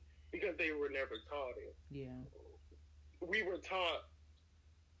seek because they were never taught it. Yeah. We were taught,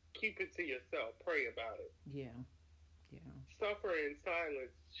 keep it to yourself, pray about it. Yeah. Yeah. Suffer in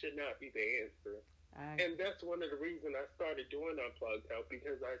silence should not be the answer. And that's one of the reasons I started doing Unplugged Health,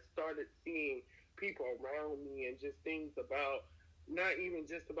 because I started seeing people around me and just things about, not even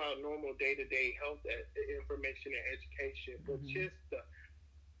just about normal day-to-day health information and education, but just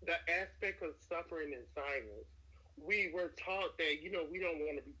the aspect of suffering in silence. We were taught that, we don't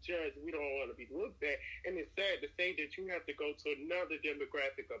want to be judged, we don't want to be looked at, and it's sad to say that you have to go to another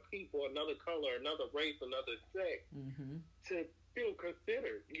demographic of people, another color, another race, another sex, to feel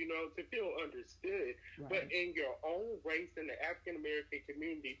considered, to feel understood. Right. But in your own race, in the African American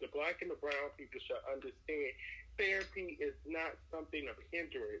community, the black and the brown people should understand therapy is not something of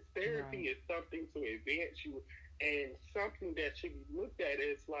hindrance. Therapy is something to advance you, and something that should be looked at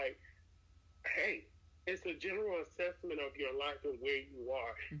as like, hey, it's a general assessment of your life and where you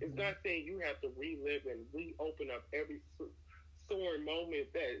are. It's not saying you have to relive and reopen up every soaring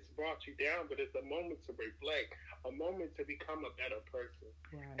moment that has brought you down, but it's a moment to reflect, a moment to become a better person.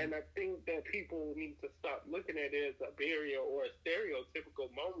 Right. And I think that people need to stop looking at it as a barrier or a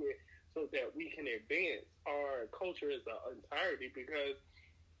stereotypical moment so that we can advance our culture as an entirety, because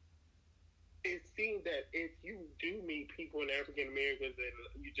it seems that if you do meet people in African Americans and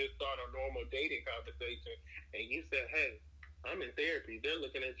you just start a normal dating conversation and you say, hey, I'm in therapy, they're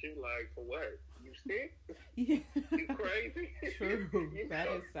looking at you like, for what? You sick? Yeah. You crazy? True. That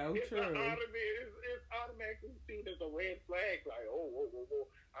is so true. It's automatically seen as a red flag, like, whoa.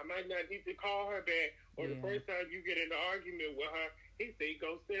 I might not need to call her back. Or the first time you get in an argument with her, he say,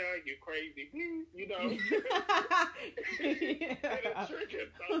 go sit down, you crazy. And it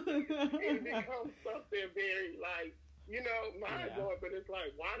triggers something. It becomes something very like, mind-blowing, but it's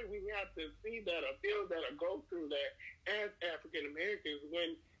like, why do we have to see that or feel that or go through that as African Americans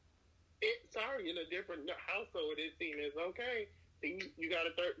when in a different household it's seen as okay. You got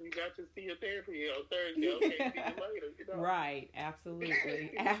to see your therapy on Thursday. Okay, see you later. Right,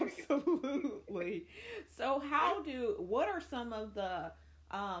 absolutely, absolutely. So, what are some of the?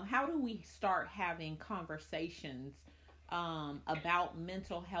 How do we start having conversations about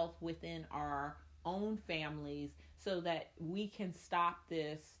mental health within our own families so that we can stop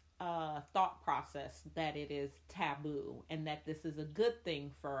this thought process that it is taboo and that this is a good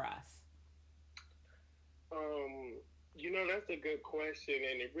thing for us? That's a good question,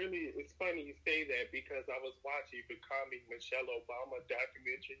 and it's funny you say that because I was watching Becoming Michelle Obama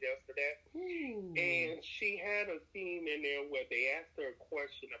documentary yesterday, Ooh. and she had a scene in there where they asked her a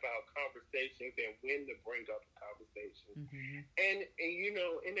question about conversations and when to bring up a conversation. Mm-hmm. And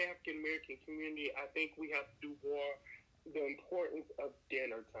in the African American community, I think we have to do more the importance of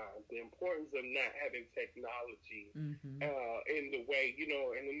dinner time, the importance of not having technology in the way,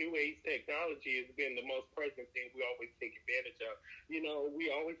 and the new age technology has been the most present thing we always take advantage of.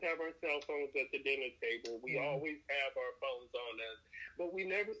 We always have our cell phones at the dinner table. We always have our phones on us, but we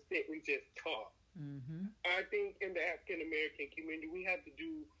never sit and just talk. I think in the African American community, we have to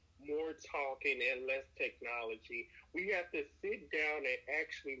do more talking and less technology. We have to sit down and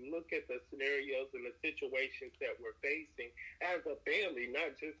actually look at the scenarios and the situations that we're facing as a family,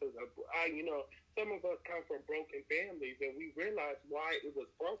 not just as some of us come from broken families and we realize why it was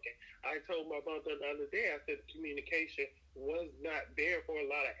broken. I told my mother the other day, I said communication was not there for a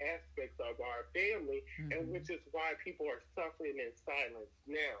lot of aspects of our family, and which is why people are suffering in silence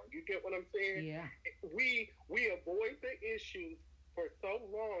now. You get what I'm saying? Yeah. We avoid the issues for so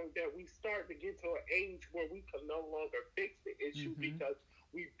long that we start to get to an age where we can no longer fix the issue because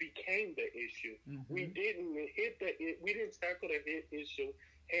we became the issue. We didn't tackle the issue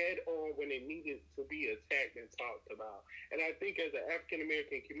head on when it needed to be attacked and talked about. And I think as an African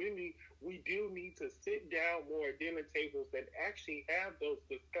American community, we do need to sit down more at dinner tables and actually have those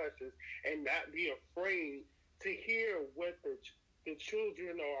discussions and not be afraid to hear what the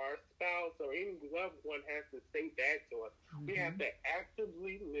children or our spouse or any loved one has to say back to us. We have to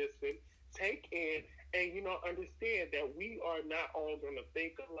actively listen, take in, and understand that we are not all going to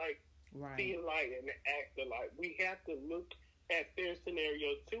think alike, feel alike, and act alike. We have to look at their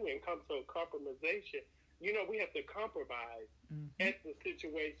scenario too and come to a compromisation. We have to compromise at the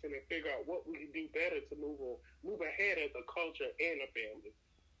situation and figure out what we can do better to move ahead as a culture and a family.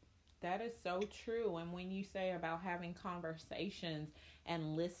 That is so true. And when you say about having conversations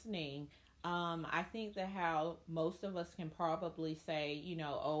and listening, I think that how most of us can probably say,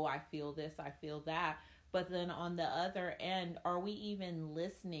 oh, I feel this, I feel that. But then on the other end, are we even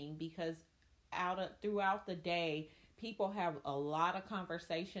listening? Because throughout the day, people have a lot of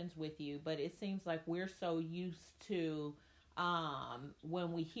conversations with you, but it seems like we're so used to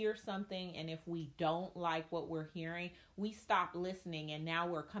when we hear something, and if we don't like what we're hearing, we stop listening, and now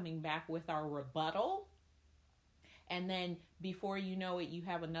we're coming back with our rebuttal. And then before you know it, you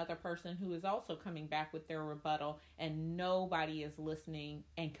have another person who is also coming back with their rebuttal, and nobody is listening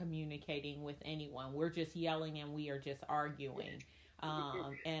and communicating with anyone. We're just yelling and we are just arguing.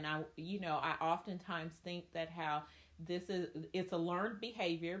 And I oftentimes think that how it's a learned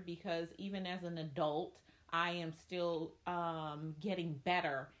behavior, because even as an adult, I am still getting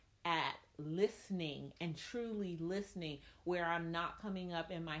better at listening and truly listening, where I'm not coming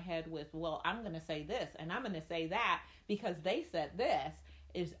up in my head with, well, I'm going to say this and I'm going to say that because they said this.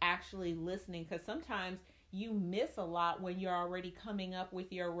 Is actually listening, because sometimes you miss a lot when you're already coming up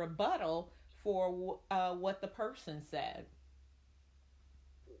with your rebuttal for what the person said.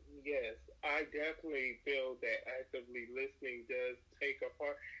 Yes, I definitely feel that actively listening does take a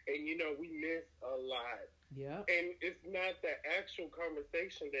part. And, we miss a lot. Yeah. And it's not the actual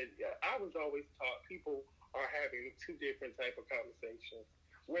conversation that I was always taught people are having two different type of conversations.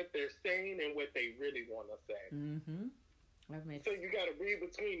 What they're saying and what they really want to say. Mm-hmm. So you got to read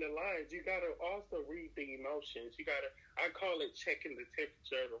between the lines. You got to also read the emotions. You got to, I call it checking the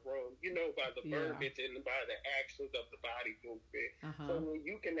temperature of the room, by the verbiage and by the actions of the body movement. So when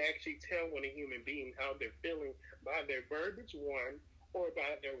you can actually tell when a human being how they're feeling by their verbiage, one, or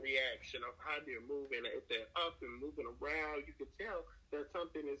by their reaction of how they're moving. If they're up and moving around, you can tell that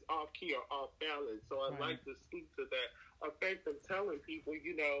something is off key or off balance. So I like to speak to that effect of telling people,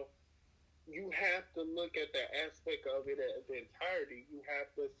 you have to look at the aspect of it as the entirety. You have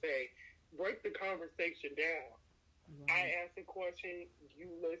to say, break the conversation down. I ask a question,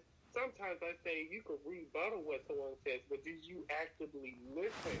 you listen. Sometimes I say you can rebuttal what someone says, but did you actively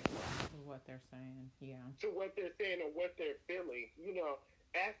listen to what they're saying? Yeah. To what they're saying or what they're feeling.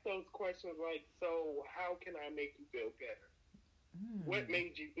 Ask those questions like, so how can I make you feel better? What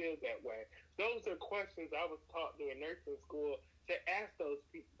made you feel that way? Those are questions I was taught during nursing school to ask those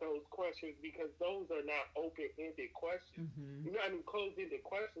questions, because those are not open-ended questions. Closed-ended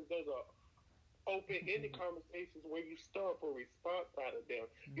questions, those are open-ended conversations where you store up a response out of them.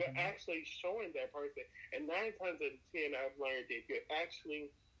 You're actually showing that person. And 9 times out of 10, I've learned that you're actually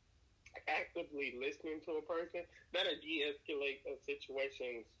actively listening to a person, that'll de-escalate a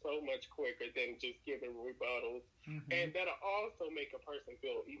situation so much quicker than just giving rebuttals. And that'll also make a person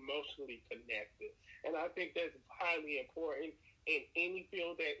feel emotionally connected. And I think that's highly important in any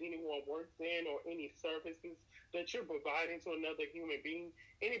field that anyone works in or any services that you're providing to another human being.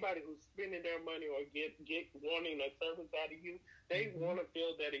 Anybody who's spending their money or get wanting a service out of you, they want to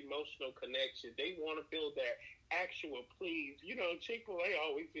feel that emotional connection. They want to feel that actual please. You know, Chick-fil-A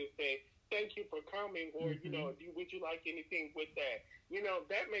always just say, thank you for coming, or, you know, would you like anything with that? You know,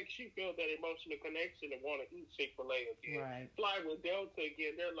 that makes you feel that emotional connection and want to eat Chick-fil-A again. Right. Fly with Delta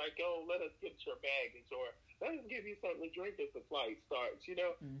again. They're like, oh, let us get your baggage, or let us give you something to drink as the flight starts. You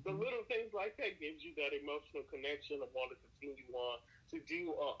know, the little things like that gives you that emotional connection of want to continue on to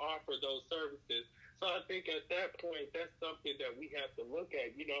do or offer those services. So I think at that point, that's something that we have to look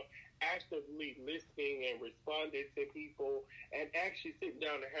at, you know, actively listening and responding to people and actually sitting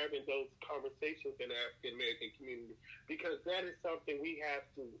down and having those conversations in the African American community, because that is something we have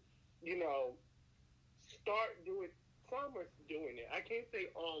to, you know, start doing. Some are doing it. I can't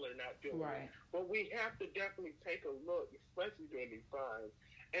say all are not doing it, but we have to definitely take a look, especially during these times,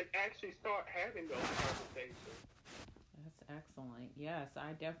 and actually start having those conversations. That's excellent. Yes,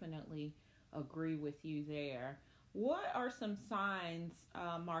 I definitely agree with you there. What are some signs,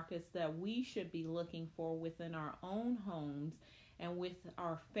 Marcus, that we should be looking for within our own homes and with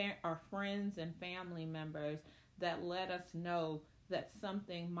our friends and family members that let us know that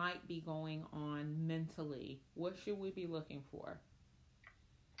something might be going on mentally? What should we be looking for?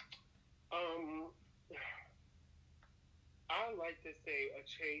 I like to say a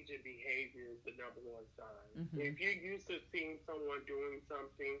change in behavior is the number one sign. If you're used to seeing someone doing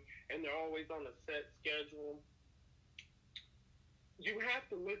something and they're always on a set schedule, you have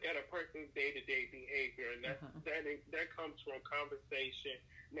to look at a person's day-to-day behavior, and that comes from conversation,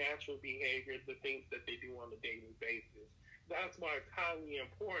 natural behavior, the things that they do on a daily basis. That's why it's highly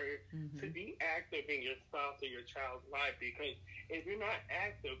important to be active in your spouse or your child's life, because if you're not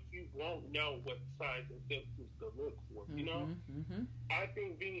active, you won't know what signs and symptoms to look for, you know? I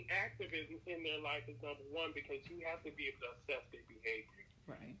think being active in their life is number one, because you have to be able to assess their behavior.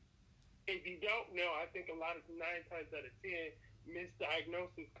 Right. If you don't know, I think a lot of 9 times out of 10,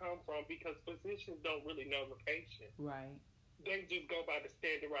 misdiagnoses come from because physicians don't really know the patient. Right. They just go by the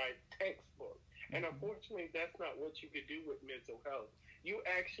standardized textbook. And unfortunately, that's not what you could do with mental health. You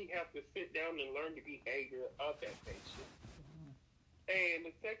actually have to sit down and learn the behavior of that patient. And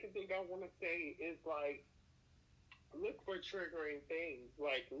the second thing I want to say is, like, look for triggering things.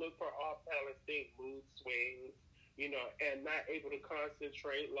 Like, look for off-balance things, mood swings, you know, and not able to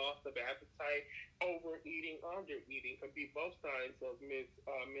concentrate, loss of appetite, overeating, undereating can be both signs of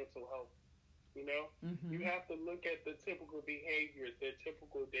mental health. You know, you have to look at the typical behaviors, the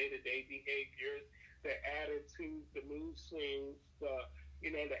typical day-to-day behaviors, the attitudes, the mood swings, the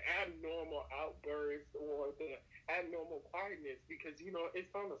abnormal outbursts or the abnormal quietness, because, you know,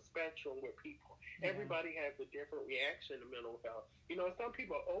 it's on a spectrum with people. Everybody has a different reaction to mental health. You know, some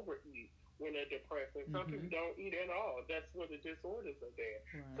people overeat when they're depressed, and some people don't eat at all. That's where the disorders are there.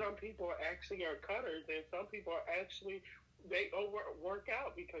 Some people actually are cutters, and some people are actually, they overwork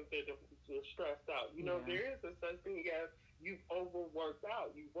out because they're stressed out. You know, there is a such thing as you've overworked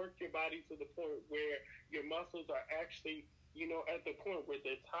out. You worked your body to the point where your muscles are actually, you know, at the point where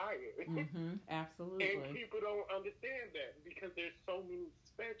they're tired. Absolutely. And people don't understand that, because there's so many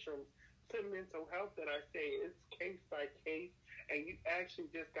spectrums to mental health that I say it's case by case, and you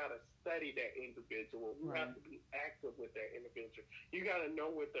actually just got to study that individual. You have to be active with that individual. You got to know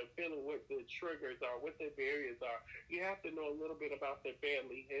what they're feeling, what the triggers are, what their barriers are. You have to know a little bit about their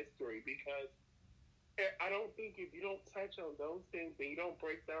family history, because I don't think if you don't touch on those things and you don't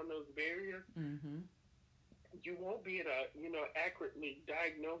break down those barriers, you won't be able to, you know, accurately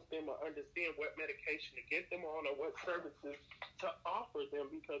diagnose them or understand what medication to get them on or what services to offer them,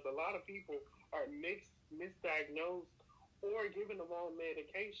 because a lot of people are misdiagnosed or given the wrong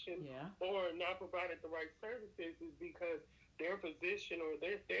medication or not provided the right services is because their physician or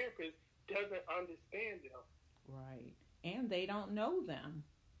their therapist doesn't understand them. Right. And they don't know them.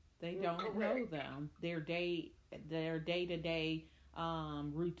 They don't know them. Their day-to-day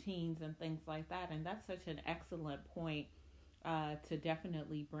routines and things like that. And that's such an excellent point to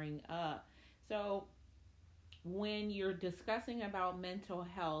definitely bring up. So when you're discussing about mental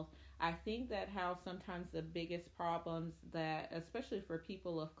health, I think that how sometimes the biggest problems that, especially for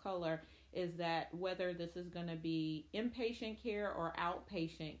people of color, is that whether this is going to be inpatient care or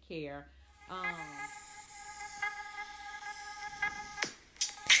outpatient care.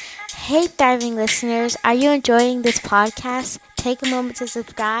 Hey, thriving listeners, are you enjoying this podcast? Take a moment to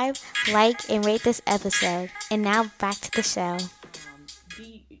subscribe, like, and rate this episode. And now back to the show.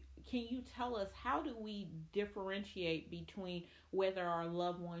 Can you tell us, how do we differentiate between whether our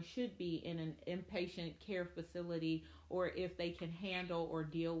loved one should be in an inpatient care facility or if they can handle or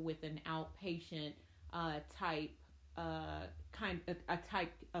deal with an outpatient type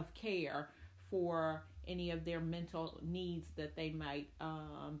type of care for any of their mental needs that they might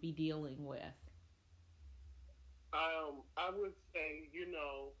be dealing with? I would say,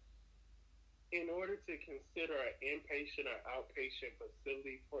 in order to consider an inpatient or outpatient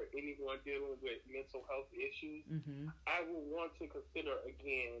facility for anyone dealing with mental health issues, I would want to consider,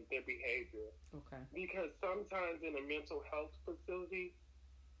 again, their behavior. Okay. Because sometimes in a mental health facility,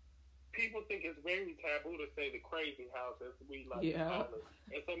 people think it's very taboo to say the crazy house, as we like to call it,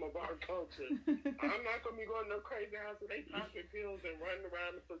 in some of our cultures. I'm not going to be going to no crazy house where they popping pills and running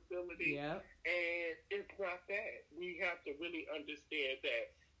around the facility. Yep. And it's not that. We have to really understand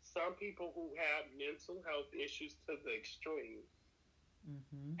that some people who have mental health issues to the extreme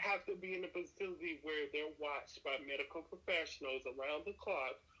have to be in a facility where they're watched by medical professionals around the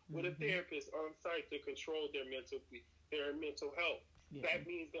clock with a therapist on site to control their mental health. Yeah. That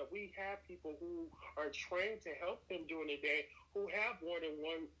means that we have people who are trained to help them during the day who have more than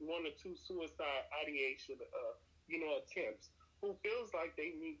one or two suicide ideation attempts, who feels like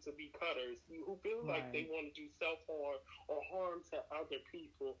they need to be cutters, who feels like they want to do self-harm or harm to other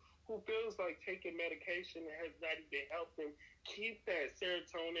people, who feels like taking medication has not even helped them keep that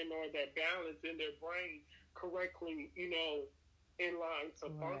serotonin or that balance in their brain correctly, in line to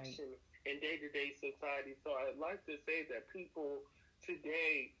function in day-to-day society. So I'd like to say that people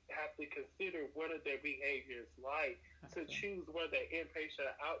today have to consider what are their behaviors like to choose whether inpatient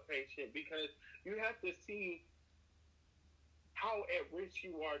or outpatient, because you have to see how at risk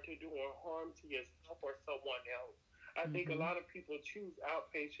you are to doing harm to yourself or someone else. I think a lot of people choose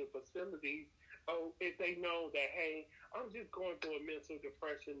outpatient facilities if they know that, hey, I'm just going through a mental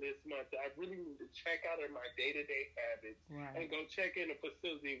depression this month. I really need to check out of my day-to-day habits and go check in a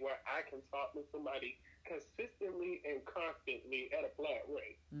facility where I can talk to somebody consistently and constantly at a flat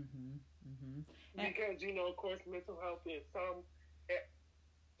rate. Because, of course, mental health is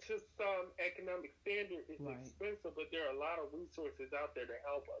to some economic standard is expensive, but there are a lot of resources out there to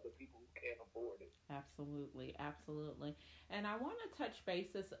help other people who can't afford it. Absolutely. And I want to touch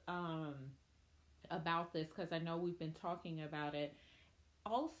bases about this because I know we've been talking about it.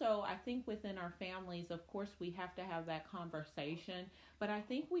 Also, I think within our families, of course, we have to have that conversation, but I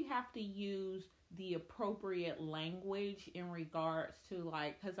think we have to use the appropriate language in regards to,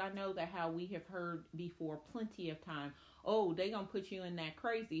 because I know that how we have heard before plenty of time, oh, they gonna put you in that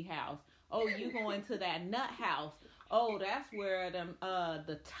crazy house. Oh, you going to that nut house. Oh, that's where them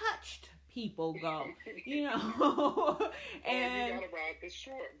the touched people go. And you gotta ride the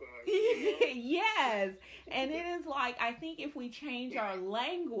short bus. Yes. And it is I think if we change our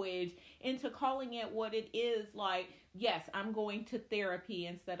language into calling it what it is, yes, I'm going to therapy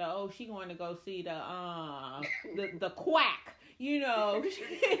instead of, oh, she going to go see the quack,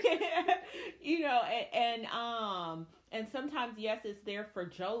 and sometimes, yes, it's there for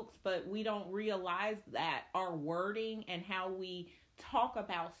jokes, but we don't realize that our wording and how we talk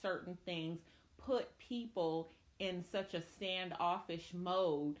about certain things put people in such a standoffish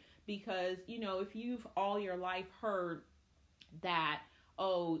mode because, if you've all your life heard that,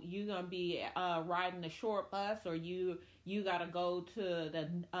 oh, you're going to be riding the short bus or you got to go to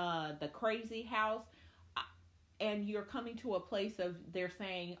the crazy house, and you're coming to a place of they're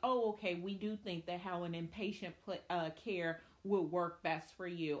saying, oh, okay, we do think that how an inpatient care would work best for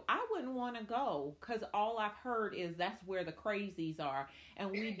you. I wouldn't want to go because all I've heard is that's where the crazies are. And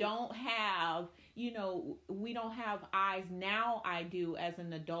we don't have, we don't have eyes. Now I do as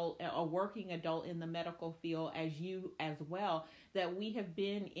an adult, a working adult in the medical field, as you as well, that we have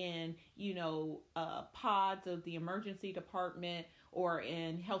been in, pods of the emergency department or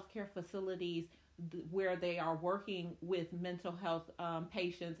in healthcare facilities where they are working with mental health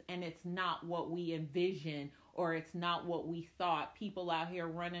patients, and it's not what we envision or it's not what we thought. People out here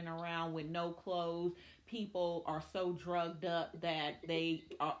running around with no clothes. People are so drugged up that they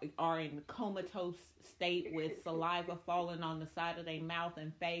are in comatose state with saliva falling on the side of their mouth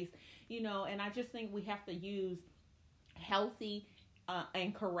and face, and I just think we have to use healthy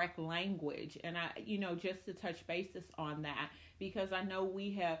and correct language. And just to touch basis on that, because I know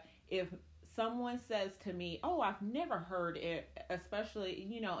we have, if someone says to me, oh, I've never heard it, especially,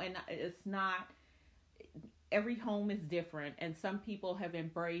 and it's not, every home is different, and some people have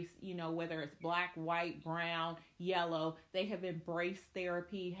embraced, whether it's black, white, brown, yellow, they have embraced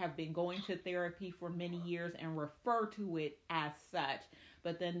therapy, have been going to therapy for many years and refer to it as such.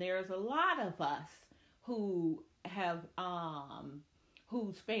 But then there's a lot of us who have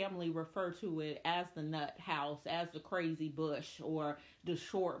whose family refer to it as the nut house, as the crazy bush, or the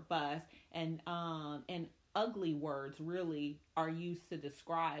short bus, and ugly words really are used to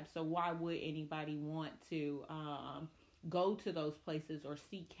describe. So why would anybody want to go to those places or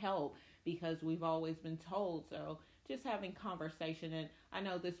seek help? Because we've always been told. So just having conversation, and I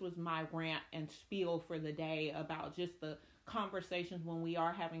know this was my rant and spiel for the day about just the conversations when we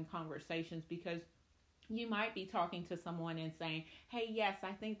are having conversations, because you might be talking to someone and saying, hey, yes,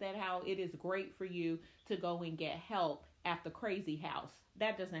 I think that how it is great for you to go and get help at the crazy house.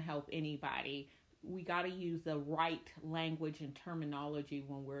 That doesn't help anybody. We got to use the right language and terminology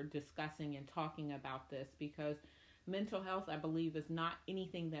when we're discussing and talking about this, because mental health, I believe, is not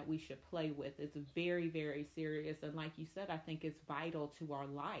anything that we should play with. It's very, very serious. And like you said, I think it's vital to our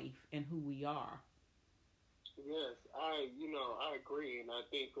life and who we are. Yes, I agree. And I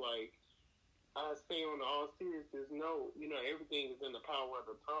think, like, I say on all seriousness, everything is in the power of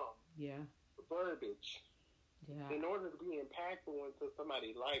the tongue. Yeah. The verbiage. Yeah. In order to be impactful into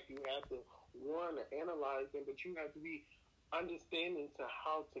somebody's life, you have to, one, analyze them, but you have to be understanding to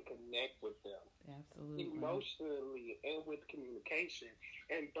how to connect with them. Absolutely. Emotionally and with communication.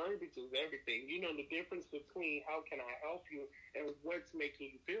 And verbiage is everything. The difference between how can I help you and what's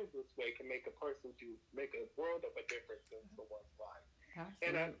making you feel this way can make a person make a world of a difference in someone's life. Absolutely.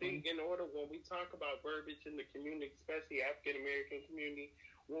 And I think in order, when we talk about verbiage in the community, especially African-American community,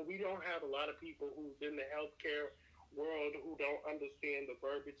 when we don't have a lot of people who's in the healthcare world who don't understand the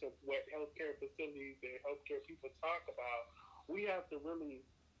verbiage of what healthcare facilities and healthcare people talk about, we have to really,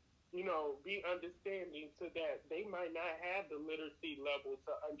 be understanding so that they might not have the literacy level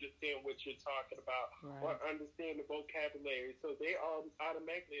to understand what you're talking about, right, or understand the vocabulary. So they are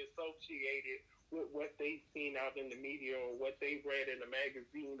automatically associated with what they've seen out in the media or what they've read in a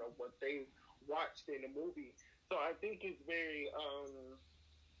magazine or what they've watched in a movie. So I think it's very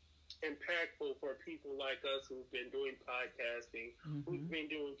impactful for people like us who've been doing podcasting, who've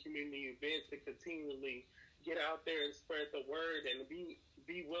been doing community events, to continually get out there and spread the word and be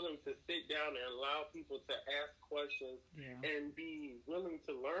willing to sit down and allow people to ask questions, and be willing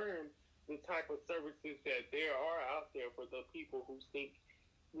to learn the type of services that there are out there for the people who seek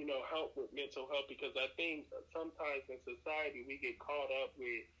help with mental health. Because I think sometimes in society we get caught up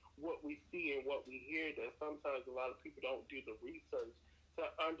with what we see and what we hear, that sometimes a lot of people don't do the research to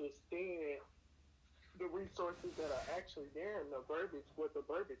understand the resources that are actually there and the verbiage, what the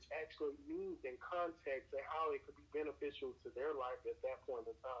verbiage actually means in context, and how it could be beneficial to their life at that point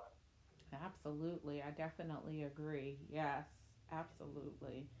in time. Absolutely. I definitely agree. Yes,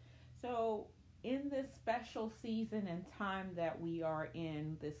 absolutely. So in this special season and time that we are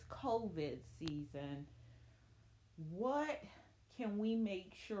in, this COVID season, what can we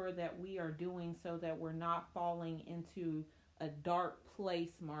make sure that we are doing so that we're not falling into a dark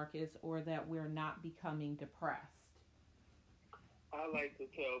place, Marcus, or that we're not becoming depressed? I like to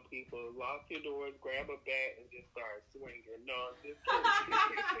tell people, lock your doors, grab a bat, and just start swinging. No, just kidding.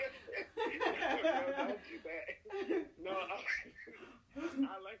 No, don't do that. No,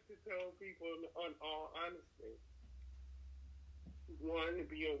 I like to tell people, on all honesty, one,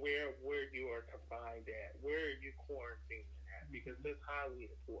 be aware of where you are confined at, where are you quarantining at, because that's highly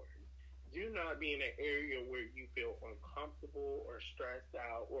important. Do not be in an area where you feel uncomfortable or stressed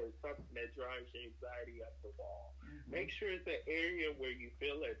out, or something that drives your anxiety up the wall. Make sure it's an area where you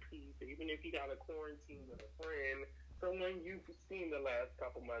feel at peace. Even if you got a quarantine with a friend, someone you've seen the last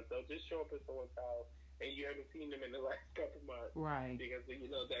couple months, they'll just show up at someone's house and you haven't seen them in the last couple months. Right. Because,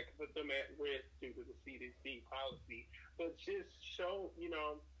 that could put them at risk due to the CDC policy. But just show,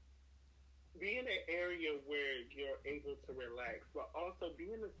 be in an area where you're able to relax, but also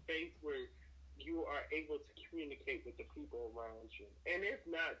be in a space where you are able to communicate with the people around you. And if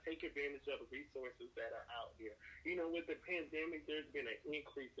not, take advantage of the resources that are out here. With the pandemic, there's been an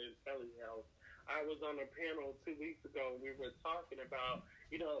increase in telehealth. I was on a panel 2 weeks ago, and we were talking about,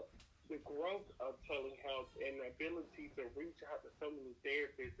 the growth of telehealth and the ability to reach out to so many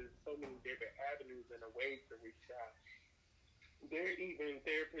therapists and so many different avenues and ways to reach out. There are even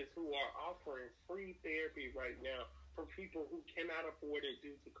therapists who are offering free therapy right now for people who cannot afford it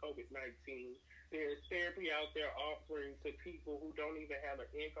due to COVID-19. There's therapy out there offering to people who don't even have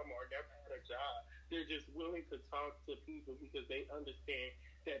an income or never had a job. They're just willing to talk to people because they understand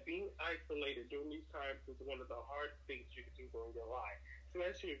that being isolated during these times is one of the hardest things you can do in your life.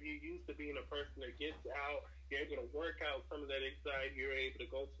 especially if you're used to being a person that gets out, you're able to work out some of that anxiety, you're able to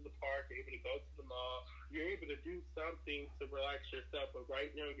go to the park, you're able to go to the mall, you're able to do something to relax yourself, but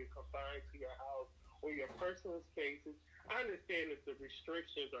right now you're confined to your house or your personal spaces. I understand if the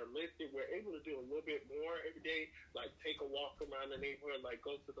restrictions are lifted, we're able to do a little bit more every day, like take a walk around the neighborhood, like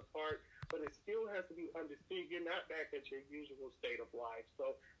go to the park, but it still has to be understood you're not back at your usual state of life.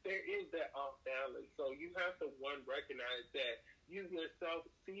 So there is that off balance. So you have to, one, recognize that you yourself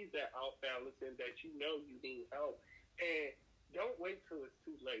see that off balance and that you know you need help. And don't wait till it's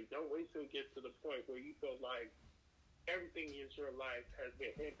too late. Don't wait till it gets to the point where you feel like everything in your life has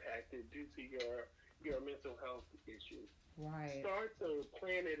been impacted due to your mental health issues. Right. Start to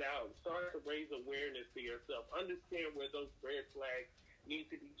plan it out. Start to raise awareness to yourself. Understand where those red flags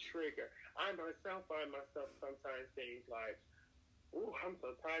need to be triggered. I myself find myself sometimes saying like, "Ooh, I'm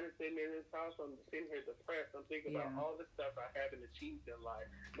so tired of sitting in this house. I'm sitting here depressed. I'm thinking about all the stuff I haven't achieved in life.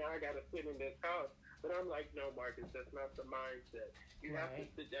 Now I got to sit in this house." But I'm like, no, Marcus, that's not the mindset. You have to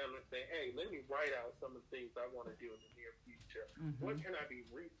sit down and say, hey, let me write out some of the things I want to do in the near future. What can I be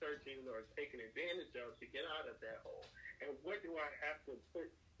researching or taking advantage of to get out of that hole? And what do I have to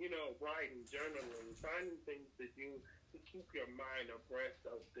put, writing, journaling, finding things to do to keep your mind abreast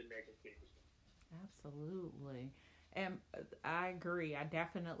of the negativity? Absolutely. And I agree. I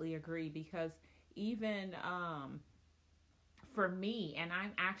definitely agree because even for me, and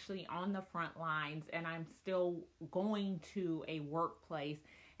I'm actually on the front lines and I'm still going to a workplace,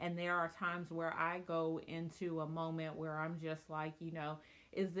 and there are times where I go into a moment where I'm just like,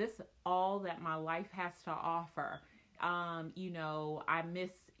 is this all that my life has to offer? I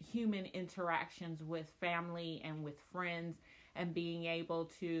miss human interactions with family and with friends, and being able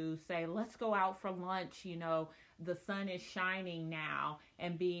to say, let's go out for lunch, the sun is shining now,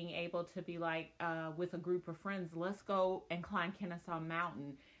 and being able to be like, with a group of friends, let's go and climb Kennesaw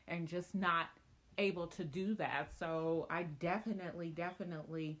Mountain, and just not able to do that. So I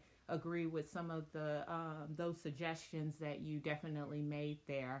definitely agree with some of the those suggestions that you definitely made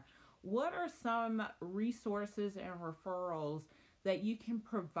there. What are some resources and referrals that you can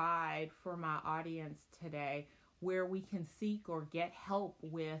provide for my audience today where we can seek or get help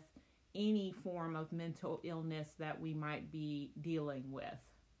with any form of mental illness that we might be dealing with?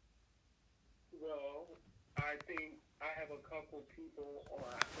 Well, I think I have a couple people who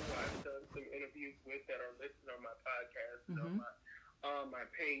I've done some interviews with that are listed on my podcast and on my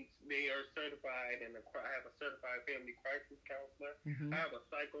page. They are certified, and I have a certified family crisis counselor. I have a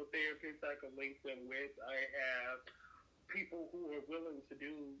psychotherapist I can link them with. I have people who are willing to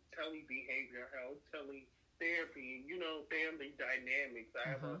do tele-behavioral health, tele-therapy, family dynamics. I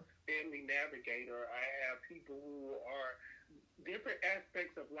have a family navigator. I have people who are different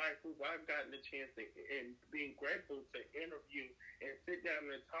aspects of life who I've gotten a chance to, and being grateful to interview and sit down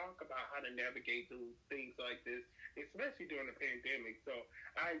and talk about how to navigate through things like this, especially during the pandemic. So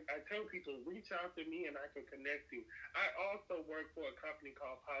I tell people, reach out to me and I can connect you. I also work for a company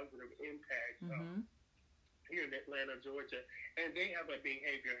called Positive Impact here in Atlanta, Georgia, and they have a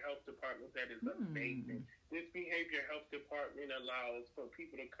behavioral health department that is amazing. This behavioral health department allows for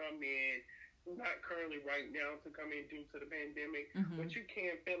people to come in, not currently right now to come in due to the pandemic, but you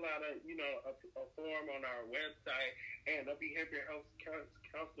can fill out a form on our website, and a behavioral health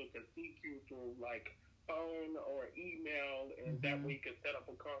counselor can seek you through like phone or email, and that way you can set up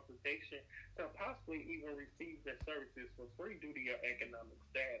a consultation to possibly even receive the services for free due to your economic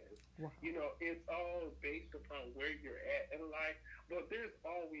status. Wow. It's all based upon where you're at in life, but there's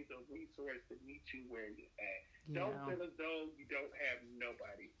always a resource to meet you where you're at. Yeah. Don't feel as though you don't have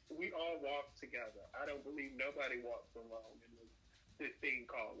nobody. We all walk together. I don't believe nobody walks alone in this thing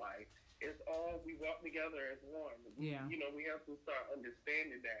called life. It's all, we walk together as one. Yeah. We have to start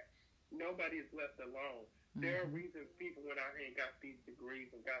understanding that nobody is left alone. There are reasons people went out here and got these degrees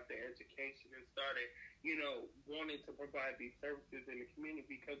and got the education and started, wanting to provide these services in the community,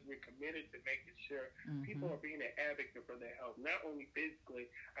 because we're committed to making sure people are being an advocate for their health, not only physically.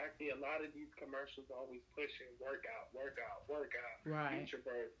 I see a lot of these commercials always pushing work out, right.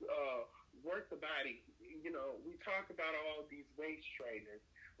 Rebyrth, work the body. We talk about all these waist trainers,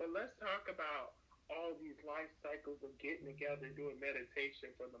 but let's talk about all these life cycles of getting together, doing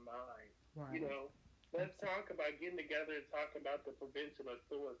meditation for the mind. Right. Let's talk about getting together and talk about the prevention of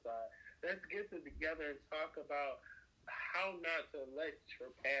suicide. Let's get together and talk about how not to let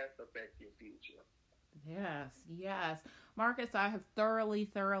your past affect your future. Yes. Marcus, I have thoroughly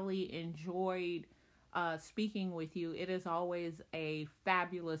enjoyed speaking with you. It is always a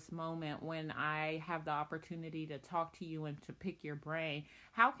fabulous moment when I have the opportunity to talk to you and to pick your brain.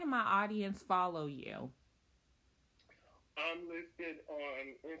 How can my audience follow you? I'm listed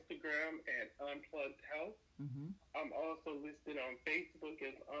on Instagram at UnpluggedHealth. Mm-hmm. I'm also listed on Facebook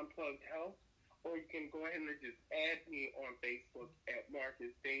as UnpluggedHealth. Or you can go ahead and just add me on Facebook at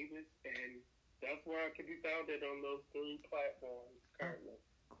Marcus Davis, and that's where I can be found at on those 3 platforms currently.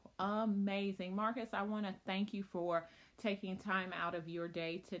 Amazing. Marcus, I want to thank you for taking time out of your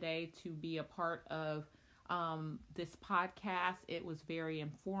day today to be a part of this podcast. It was very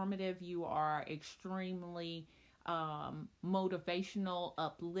informative. You are extremely motivational,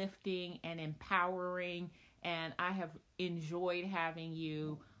 uplifting, and empowering, and I have enjoyed having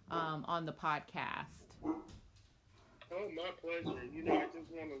you on the podcast. Oh, my pleasure. I just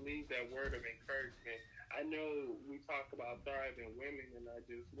want to leave that word of encouragement. I know we talk about thriving women, and I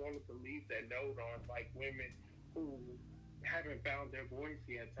just wanted to leave that note on women who haven't found their voice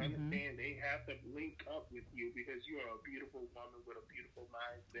yet to understand they have to link up with you because you are a beautiful woman with a beautiful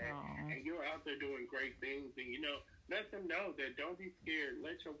mindset. Aww. And you're out there doing great things. And, let them know that don't be scared.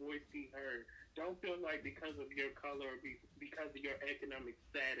 Let your voice be heard. Don't feel like because of your color or because of your economic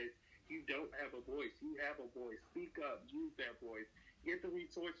status, you don't have a voice. You have a voice. Speak up. Use that voice. Get the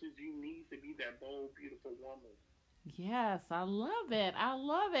resources you need to be that bold, beautiful woman. Yes, I love it. I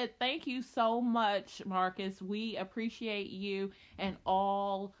love it. Thank you so much, Marcus. We appreciate you and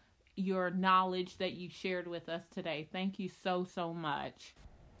all your knowledge that you shared with us today. Thank you so, so much.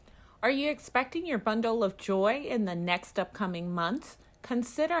 Are you expecting your bundle of joy in the next upcoming months?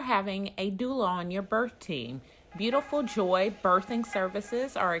 Consider having a doula on your birth team. Beautiful Joy Birthing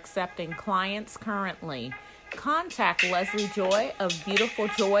Services are accepting clients currently. Contact Leslie Joy of Beautiful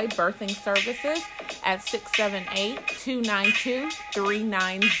Joy Birthing Services at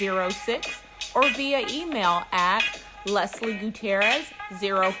 678-292-3906 or via email at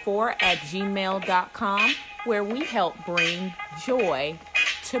lesliegutierrez04@gmail.com, where we help bring joy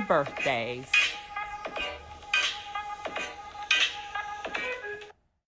to birthdays.